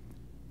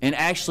 And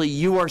actually,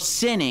 you are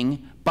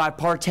sinning by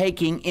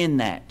partaking in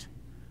that.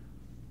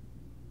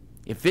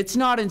 If it's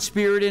not in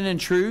spirit and in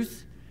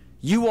truth,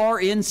 you are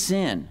in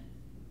sin.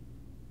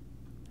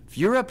 If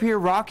you're up here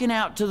rocking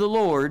out to the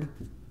Lord,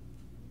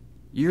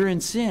 you're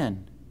in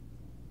sin.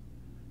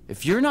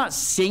 If you're not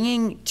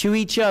singing to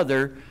each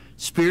other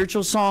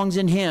spiritual songs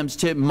and hymns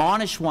to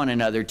admonish one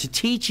another, to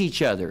teach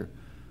each other.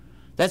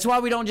 That's why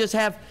we don't just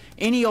have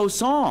any old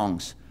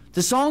songs.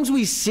 The songs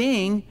we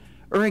sing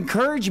are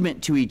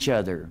encouragement to each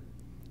other.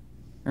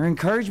 Are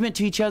encouragement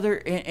to each other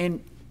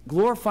and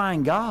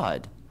glorifying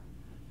God.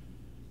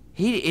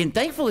 And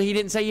thankfully he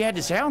didn't say you had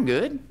to sound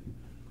good.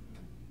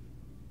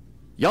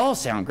 Y'all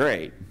sound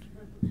great.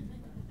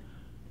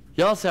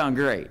 Y'all sound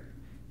great.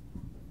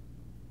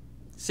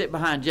 Sit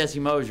behind Jesse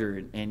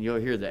Mosier and you'll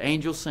hear the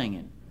angels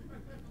singing.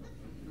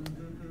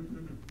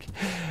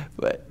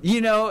 But,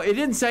 you know, it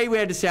didn't say we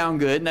had to sound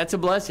good, and that's a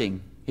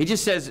blessing. He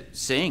just says,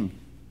 sing.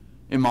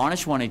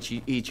 Admonish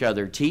each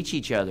other. Teach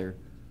each other.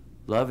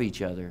 Love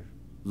each other.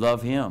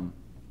 Love him.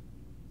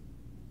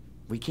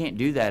 We can't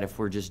do that if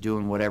we're just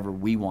doing whatever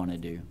we want to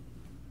do.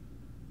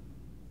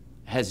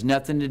 It has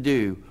nothing to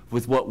do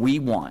with what we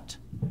want.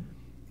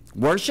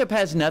 Worship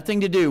has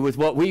nothing to do with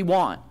what we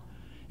want.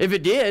 If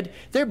it did,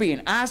 there'd be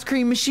an ice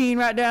cream machine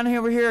right down here,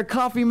 over here, a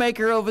coffee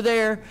maker over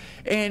there,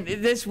 and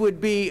this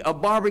would be a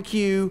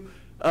barbecue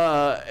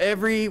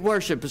every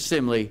worship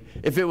assembly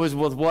if it was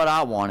with what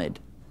I wanted.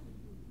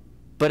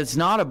 But it's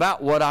not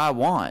about what I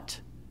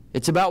want.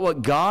 It's about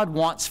what God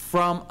wants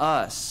from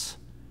us.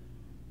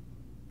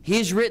 He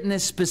has written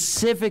this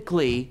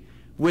specifically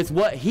with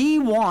what he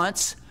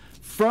wants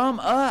from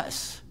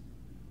us.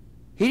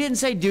 He didn't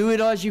say do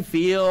it as you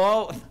feel.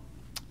 Oh,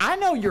 I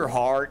know your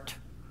heart.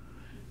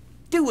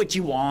 Do what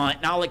you want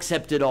and I'll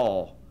accept it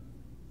all.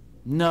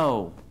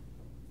 No,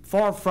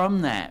 far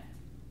from that.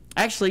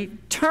 Actually,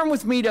 turn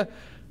with me to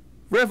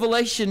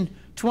Revelation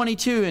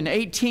 22 and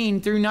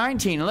 18 through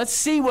 19. And let's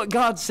see what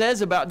God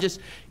says about just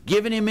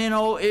giving him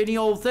any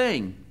old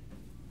thing.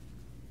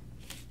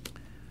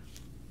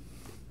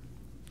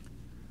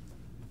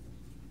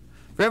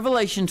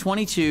 Revelation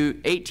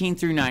 22, 18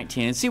 through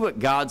 19. And see what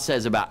God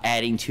says about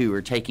adding to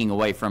or taking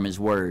away from his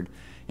word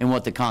and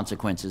what the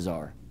consequences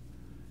are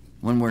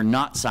when we're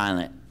not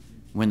silent,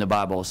 when the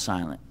Bible is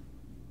silent.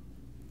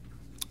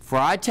 For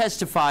I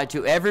testify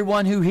to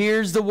everyone who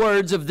hears the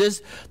words of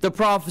the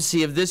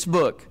prophecy of this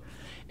book.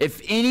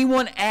 If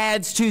anyone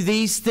adds to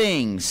these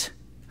things,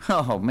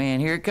 oh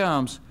man, here it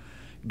comes.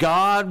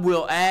 God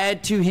will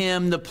add to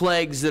him the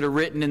plagues that are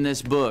written in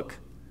this book.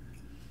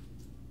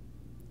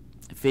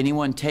 If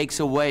anyone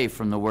takes away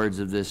from the words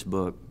of this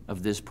book,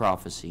 of this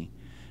prophecy,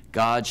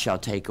 God shall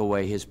take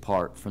away his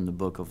part from the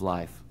book of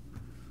life,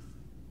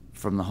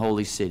 from the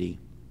holy city,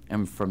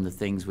 and from the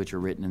things which are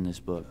written in this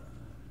book.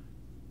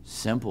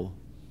 Simple.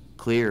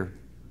 Clear.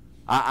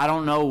 I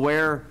don't know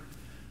where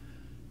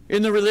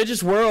in the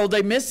religious world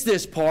they miss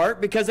this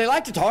part, because they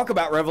like to talk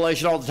about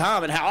Revelation all the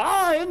time and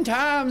how, end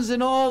times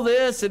and all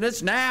this and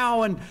it's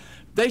now, and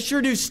they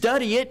sure do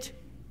study it,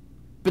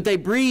 but they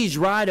breeze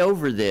right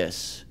over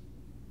this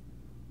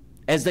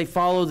as they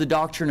follow the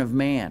doctrine of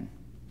man,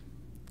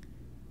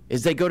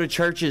 as they go to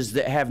churches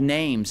that have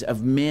names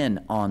of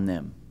men on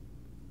them,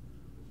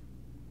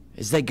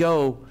 as they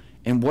go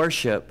and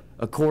worship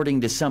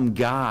according to some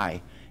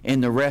guy in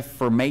the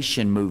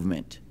Reformation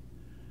movement,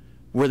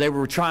 where they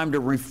were trying to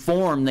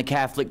reform the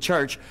Catholic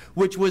Church,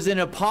 which was in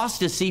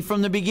apostasy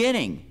from the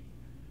beginning.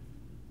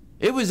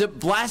 It was a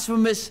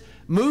blasphemous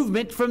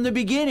movement from the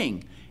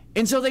beginning.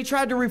 And so they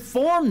tried to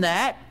reform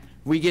that.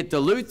 We get the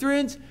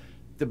Lutherans,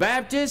 the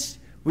Baptists,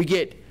 we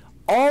get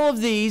all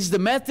of these, the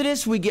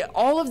Methodists, we get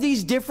all of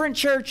these different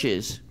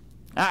churches.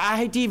 I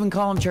hate to even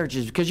call them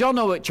churches, because y'all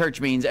know what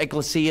church means,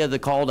 ecclesia, the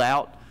called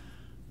out.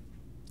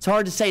 It's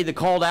hard to say the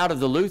called out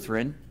of the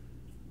Lutheran,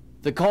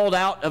 the called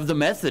out of the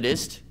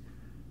Methodist,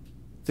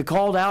 the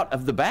called out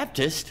of the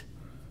Baptist.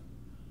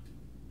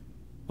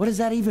 What does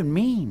that even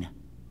mean?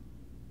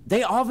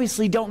 They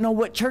obviously don't know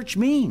what church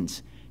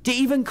means to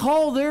even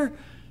call their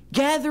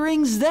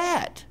gatherings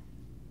that.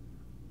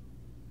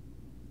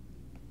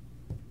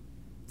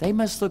 They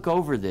must look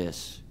over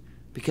this,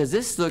 because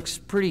this looks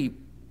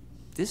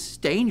this is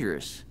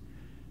dangerous.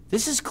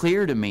 This is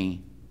clear to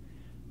me.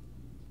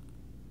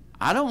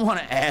 I don't want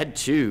to add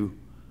to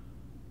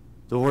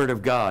the Word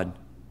of God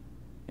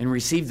and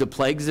receive the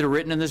plagues that are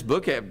written in this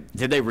book.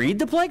 Did they read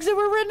the plagues that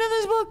were written in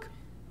this book?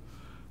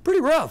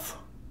 Pretty rough.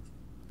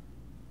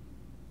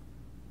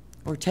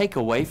 Or take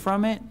away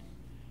from it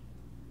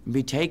and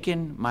be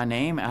taking my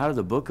name out of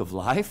the book of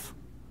life.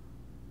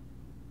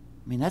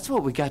 I mean, that's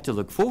what we got to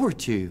look forward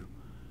to.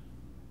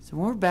 So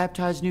when we're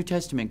baptized New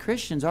Testament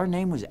Christians, our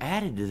name was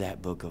added to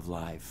that book of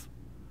life.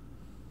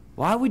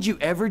 Why would you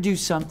ever do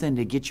something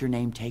to get your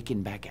name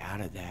taken back out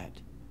of that?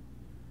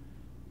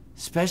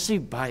 Especially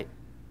by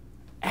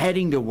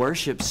adding to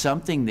worship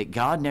something that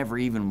God never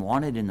even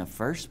wanted in the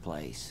first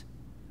place.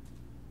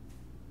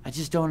 I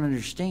just don't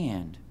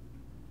understand.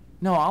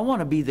 No, I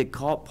want to be the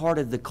part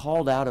of the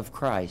called out of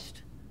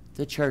Christ,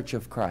 the church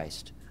of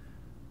Christ.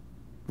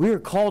 We are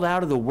called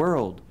out of the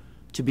world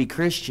to be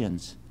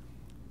Christians,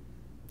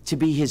 to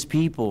be His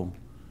people,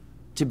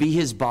 to be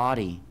His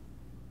body,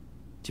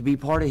 to be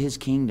part of His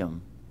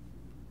kingdom.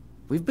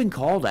 We've been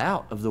called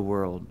out of the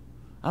world.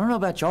 I don't know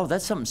about y'all,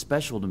 that's something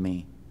special to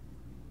me.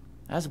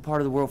 I was a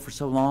part of the world for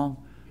so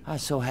long. I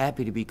was so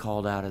happy to be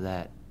called out of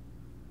that.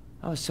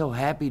 I was so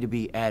happy to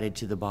be added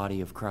to the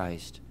body of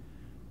Christ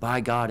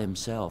by God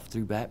Himself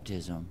through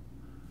baptism.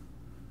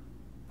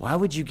 Why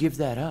would you give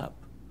that up?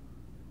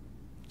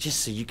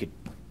 Just so you could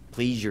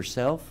please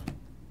yourself?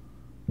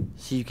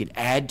 So you could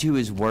add to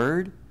His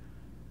word?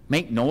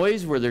 Make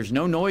noise where there's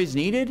no noise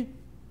needed?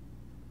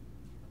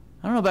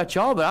 I don't know about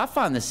y'all, but I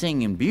find the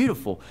singing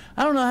beautiful.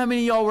 I don't know how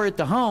many of y'all were at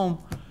the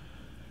home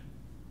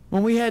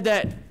when we had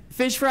that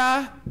fish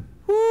fry.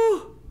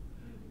 Woo!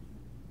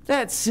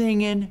 That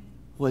singing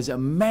was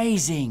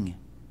amazing.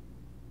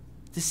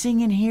 The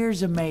singing here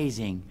is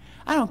amazing.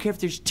 I don't care if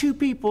there's 2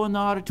 people in the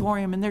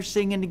auditorium and they're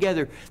singing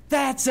together.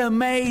 That's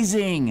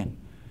amazing.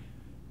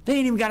 They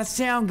ain't even got to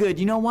sound good.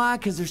 You know why?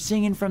 Because they're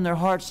singing from their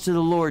hearts to the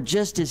Lord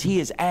just as He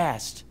has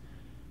asked.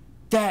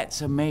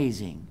 That's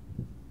amazing.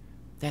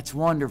 That's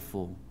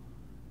wonderful.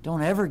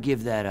 Don't ever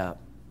give that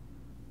up.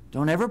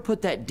 Don't ever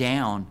put that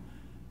down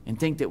and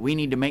think that we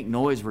need to make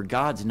noise where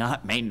God's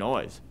not made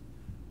noise.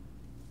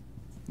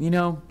 You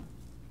know,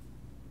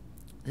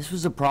 this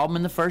was a problem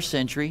in the first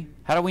century.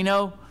 How do we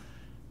know?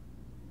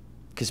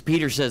 Because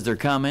Peter says they're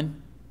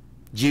coming.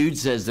 Jude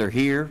says they're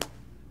here.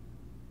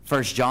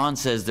 1 John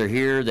says they're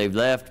here. They've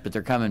left, but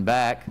they're coming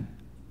back.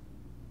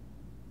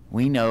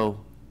 We know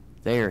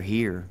they are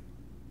here.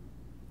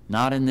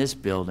 Not in this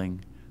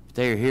building, but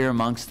they are here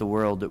amongst the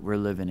world that we're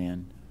living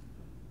in.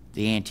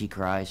 The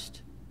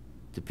Antichrist.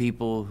 The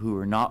people who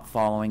are not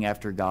following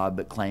after God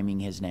but claiming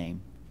His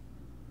name.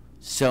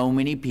 So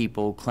many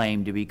people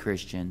claim to be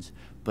Christians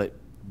but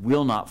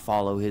will not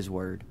follow His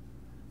word.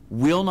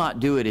 Will not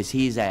do it as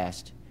He's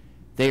asked.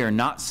 They are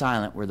not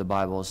silent where the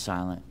Bible is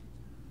silent.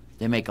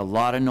 They make a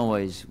lot of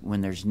noise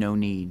when there's no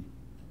need.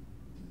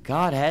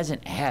 God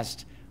hasn't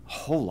asked a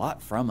whole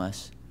lot from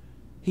us.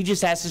 He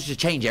just asked us to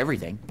change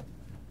everything.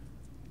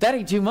 That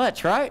ain't too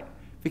much, right?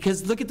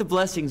 Because look at the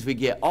blessings we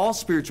get. All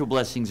spiritual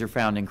blessings are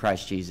found in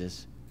Christ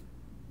Jesus.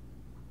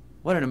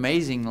 What an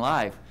amazing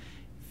life.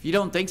 If you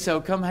don't think so,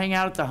 come hang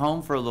out at the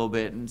home for a little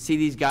bit and see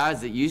these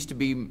guys that used to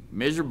be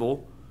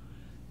miserable,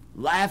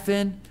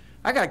 laughing.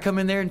 I got to come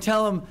in there and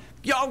tell them,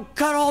 y'all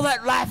cut all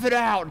that laughing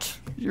out.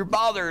 You're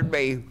bothering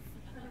me.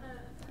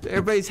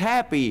 Everybody's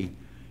happy.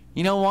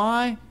 You know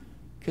why?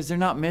 Because they're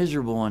not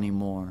miserable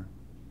anymore.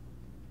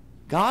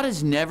 God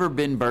has never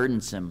been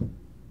burdensome.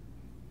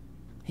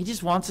 He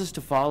just wants us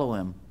to follow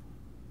Him.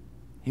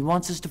 He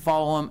wants us to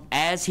follow Him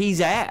as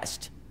He's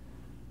asked.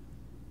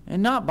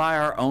 And not by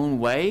our own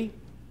way,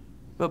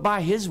 but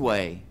by His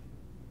way.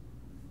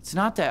 It's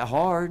not that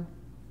hard.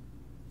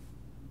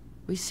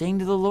 We sing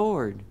to the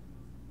Lord.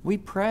 We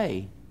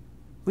pray.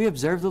 We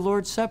observe the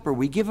Lord's Supper.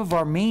 We give of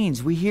our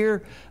means. We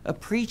hear a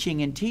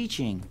preaching and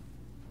teaching.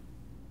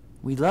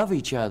 We love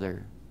each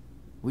other.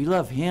 We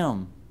love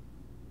Him.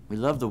 We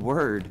love the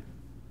Word.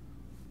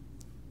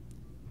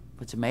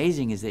 What's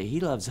amazing is that He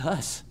loves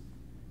us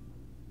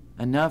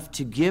enough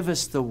to give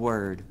us the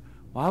Word.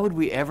 Why would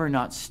we ever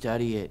not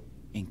study it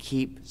and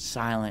keep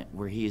silent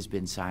where He has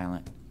been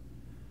silent?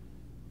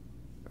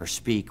 Or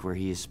speak where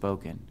He has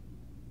spoken?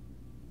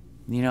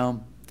 You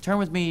know, turn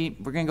with me.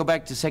 We're going to go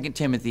back to 2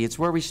 Timothy. It's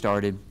where we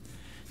started.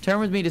 Turn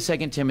with me to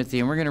 2 Timothy,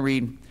 and we're going to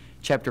read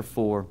chapter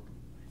 4.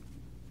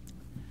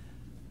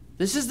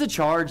 This is the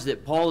charge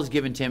that Paul has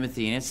given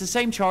Timothy, and it's the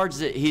same charge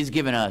that he's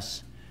given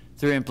us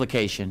through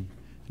implication.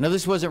 I know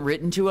this wasn't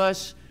written to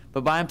us,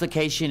 but by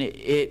implication,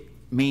 it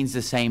means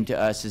the same to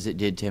us as it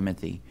did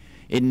Timothy.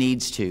 It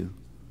needs to.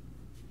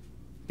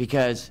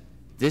 Because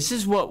this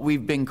is what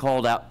we've been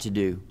called out to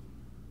do.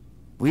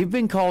 We've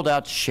been called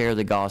out to share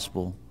the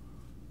gospel.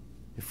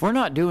 If we're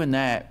not doing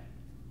that,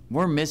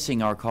 we're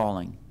missing our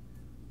calling.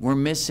 We're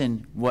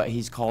missing what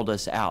He's called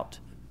us out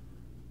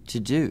to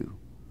do.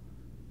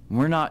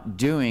 We're not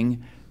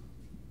doing,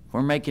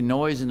 we're making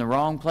noise in the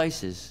wrong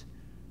places.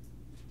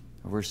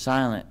 Or we're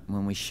silent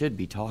when we should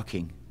be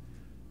talking.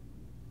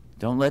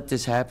 Don't let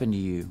this happen to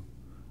you.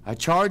 I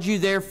charge you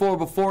therefore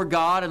before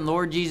God and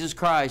Lord Jesus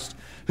Christ,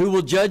 who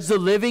will judge the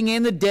living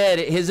and the dead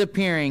at His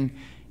appearing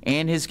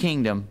and His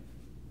kingdom.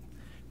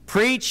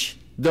 Preach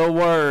the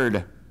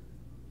word.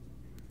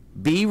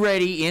 Be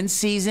ready in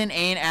season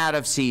and out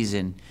of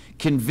season.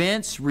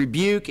 Convince,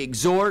 rebuke,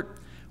 exhort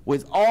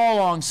with all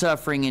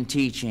longsuffering and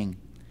teaching.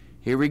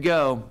 Here we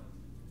go.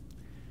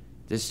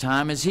 This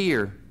time is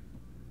here.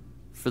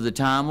 For the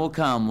time will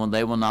come when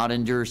they will not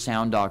endure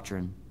sound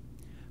doctrine,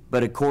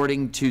 but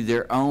according to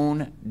their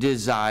own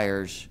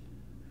desires,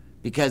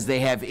 because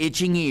they have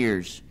itching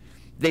ears,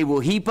 they will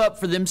heap up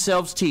for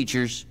themselves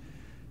teachers,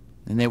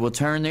 and they will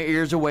turn their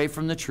ears away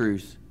from the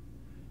truth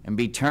and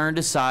be turned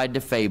aside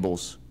to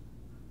fables.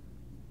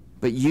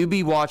 But you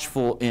be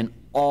watchful in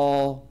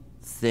all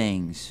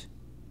things.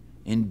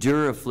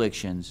 Endure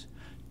afflictions.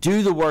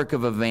 Do the work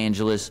of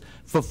evangelists.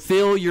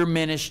 Fulfill your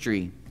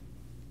ministry.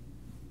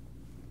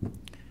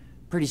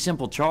 Pretty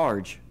simple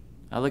charge.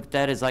 I look at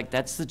that as like,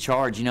 that's the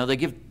charge. You know, they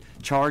give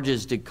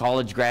charges to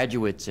college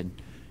graduates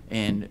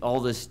and all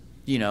this,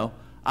 you know.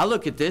 I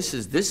look at this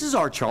as, this is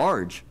our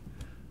charge.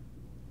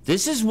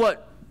 This is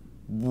what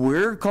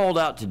we're called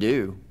out to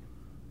do.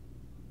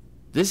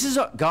 This is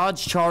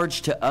God's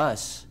charge to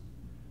us,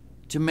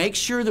 to make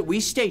sure that we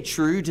stay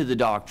true to the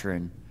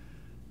doctrine,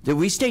 that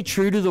we stay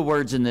true to the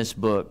words in this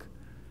book.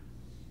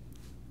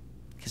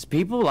 Because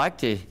people like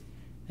to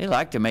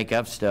make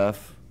up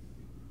stuff.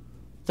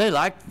 They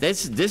like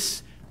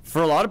this,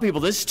 for a lot of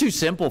people, this is too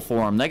simple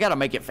for them. They got to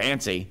make it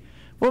fancy.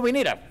 Well, we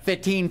need a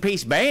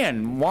 15-piece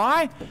band.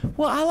 Why?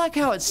 Well, I like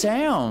how it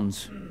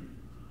sounds.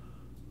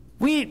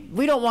 We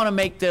don't want to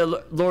make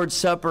the Lord's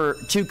Supper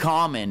too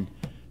common,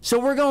 so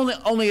we're going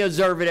to only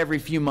observe it every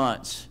few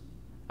months.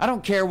 I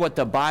don't care what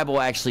the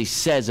Bible actually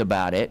says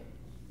about it.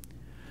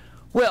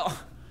 Well,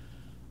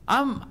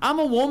 I'm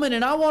a woman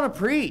and I want to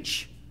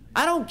preach.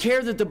 I don't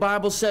care that the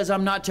Bible says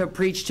I'm not to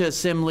preach to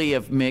assembly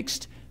of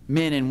mixed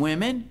men and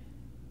women.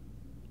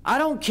 I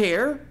don't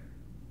care.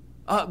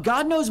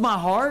 God knows my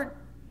heart.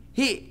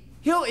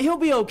 He'll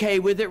be okay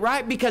with it,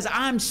 right? Because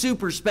I'm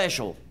super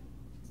special.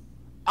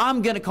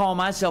 I'm going to call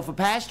myself a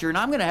pastor and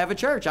I'm going to have a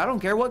church. I don't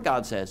care what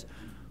God says.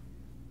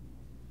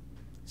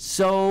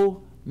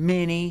 So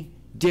many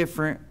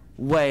different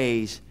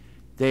ways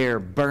they're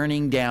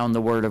burning down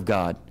the Word of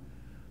God,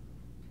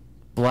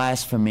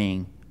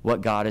 blaspheming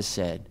what God has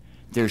said.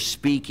 They're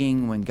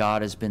speaking when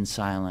God has been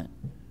silent.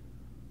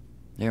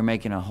 They're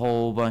making a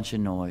whole bunch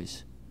of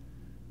noise.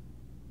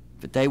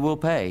 But they will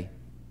pay.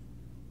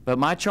 But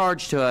my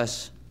charge to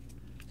us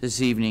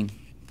this evening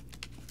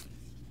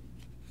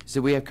is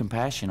that we have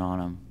compassion on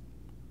them.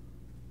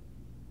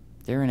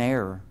 They're in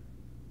error.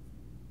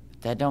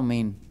 But that don't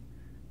mean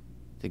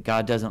that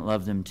God doesn't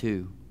love them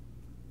too.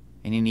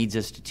 And He needs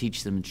us to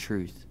teach them the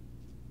truth.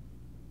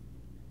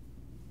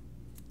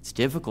 It's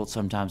difficult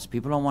sometimes.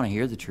 People don't want to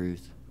hear the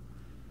truth.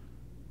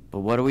 But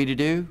what are we to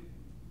do?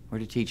 We're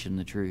to teach them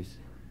the truth.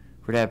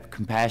 We're to have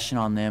compassion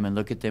on them and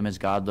look at them as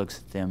God looks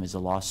at them, as a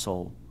lost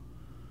soul.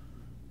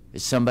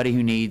 As somebody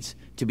who needs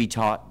to be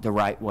taught the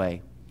right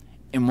way.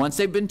 And once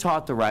they've been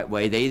taught the right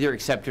way, they either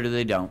accept it or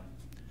they don't.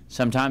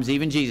 Sometimes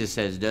even Jesus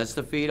says, dust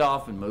the feet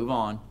off and move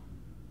on.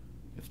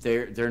 If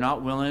they're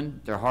not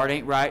willing, their heart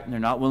ain't right, and they're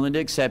not willing to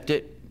accept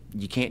it,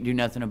 you can't do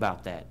nothing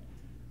about that.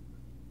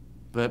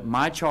 But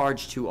my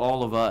charge to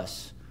all of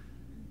us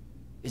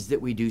is that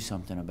we do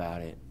something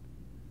about it.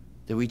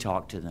 That we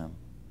talk to them.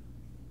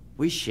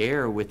 We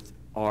share with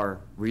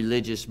our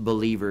religious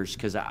believers,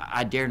 because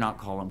I dare not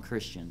call them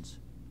Christians.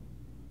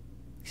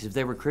 Because if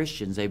they were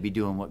Christians, they'd be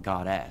doing what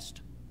God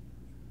asked.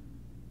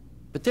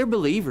 But they're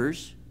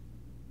believers.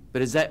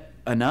 But is that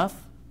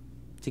enough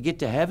to get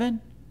to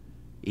heaven?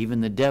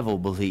 Even the devil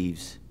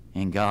believes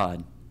in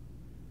God.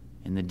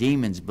 And the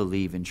demons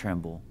believe and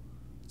tremble.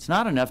 It's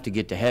not enough to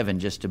get to heaven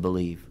just to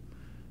believe,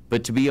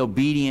 but to be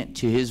obedient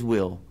to His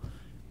will.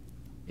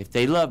 If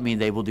they love me,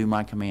 they will do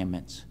my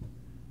commandments.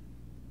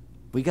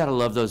 We got to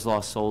love those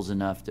lost souls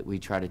enough that we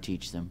try to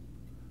teach them,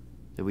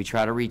 that we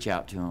try to reach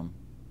out to them.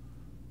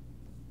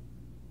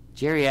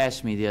 Jerry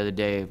asked me the other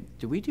day,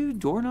 do we do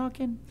door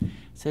knocking? I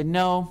said,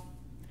 no,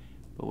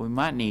 but we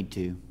might need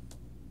to.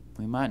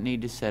 We might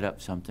need to set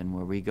up something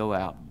where we go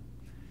out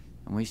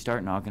and we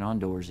start knocking on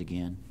doors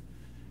again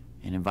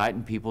and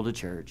inviting people to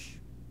church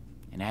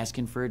and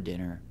asking for a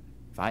dinner,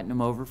 inviting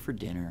them over for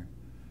dinner,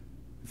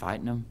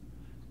 inviting them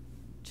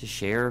to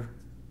share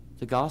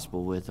the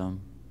gospel with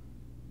them.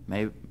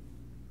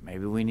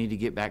 Maybe we need to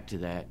get back to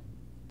that.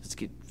 Let's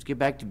get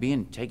back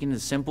to taking the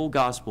simple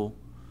gospel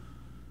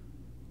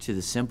to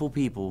the simple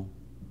people,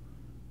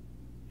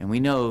 and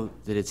we know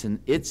that it's in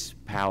its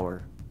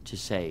power to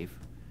save.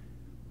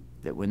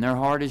 That when their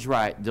heart is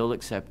right, they'll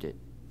accept it.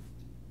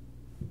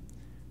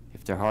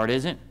 If their heart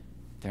isn't,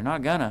 they're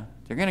not gonna.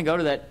 They're gonna go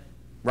to that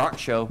rock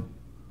show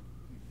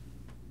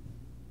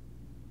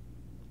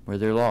where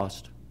they're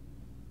lost.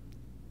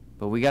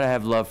 But we got to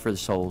have love for the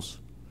souls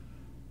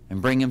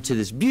and bring them to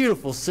this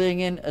beautiful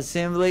singing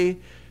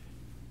assembly.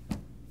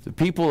 The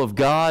people of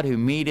God who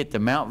meet at the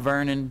Mount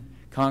Vernon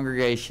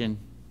congregation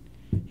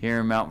here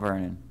in Mount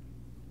Vernon.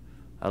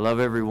 I love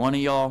every one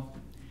of y'all.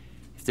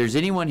 If there's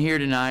anyone here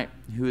tonight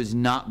who has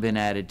not been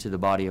added to the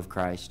body of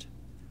Christ,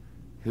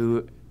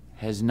 who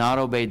has not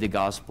obeyed the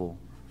gospel,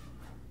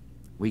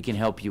 we can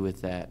help you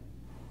with that.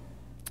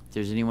 If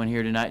there's anyone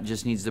here tonight who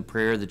just needs the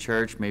prayer of the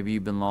church, maybe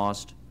you've been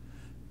lost,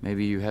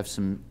 maybe you have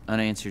some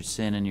unanswered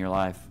sin in your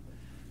life,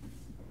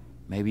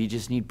 maybe you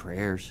just need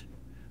prayers.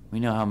 We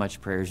know how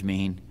much prayers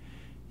mean,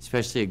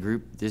 especially a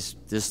group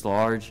this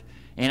large.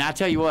 And I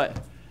tell you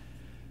what,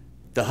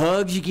 the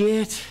hugs you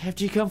get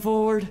after you come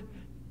forward,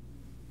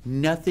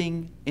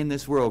 nothing in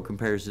this world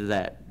compares to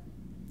that.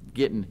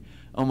 Getting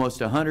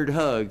almost 100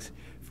 hugs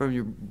from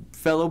your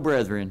fellow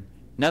brethren,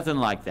 nothing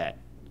like that.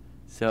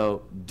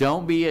 So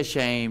don't be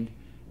ashamed.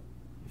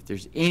 If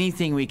there's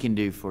anything we can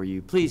do for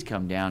you, please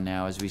come down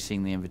now as we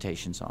sing the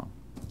invitation song.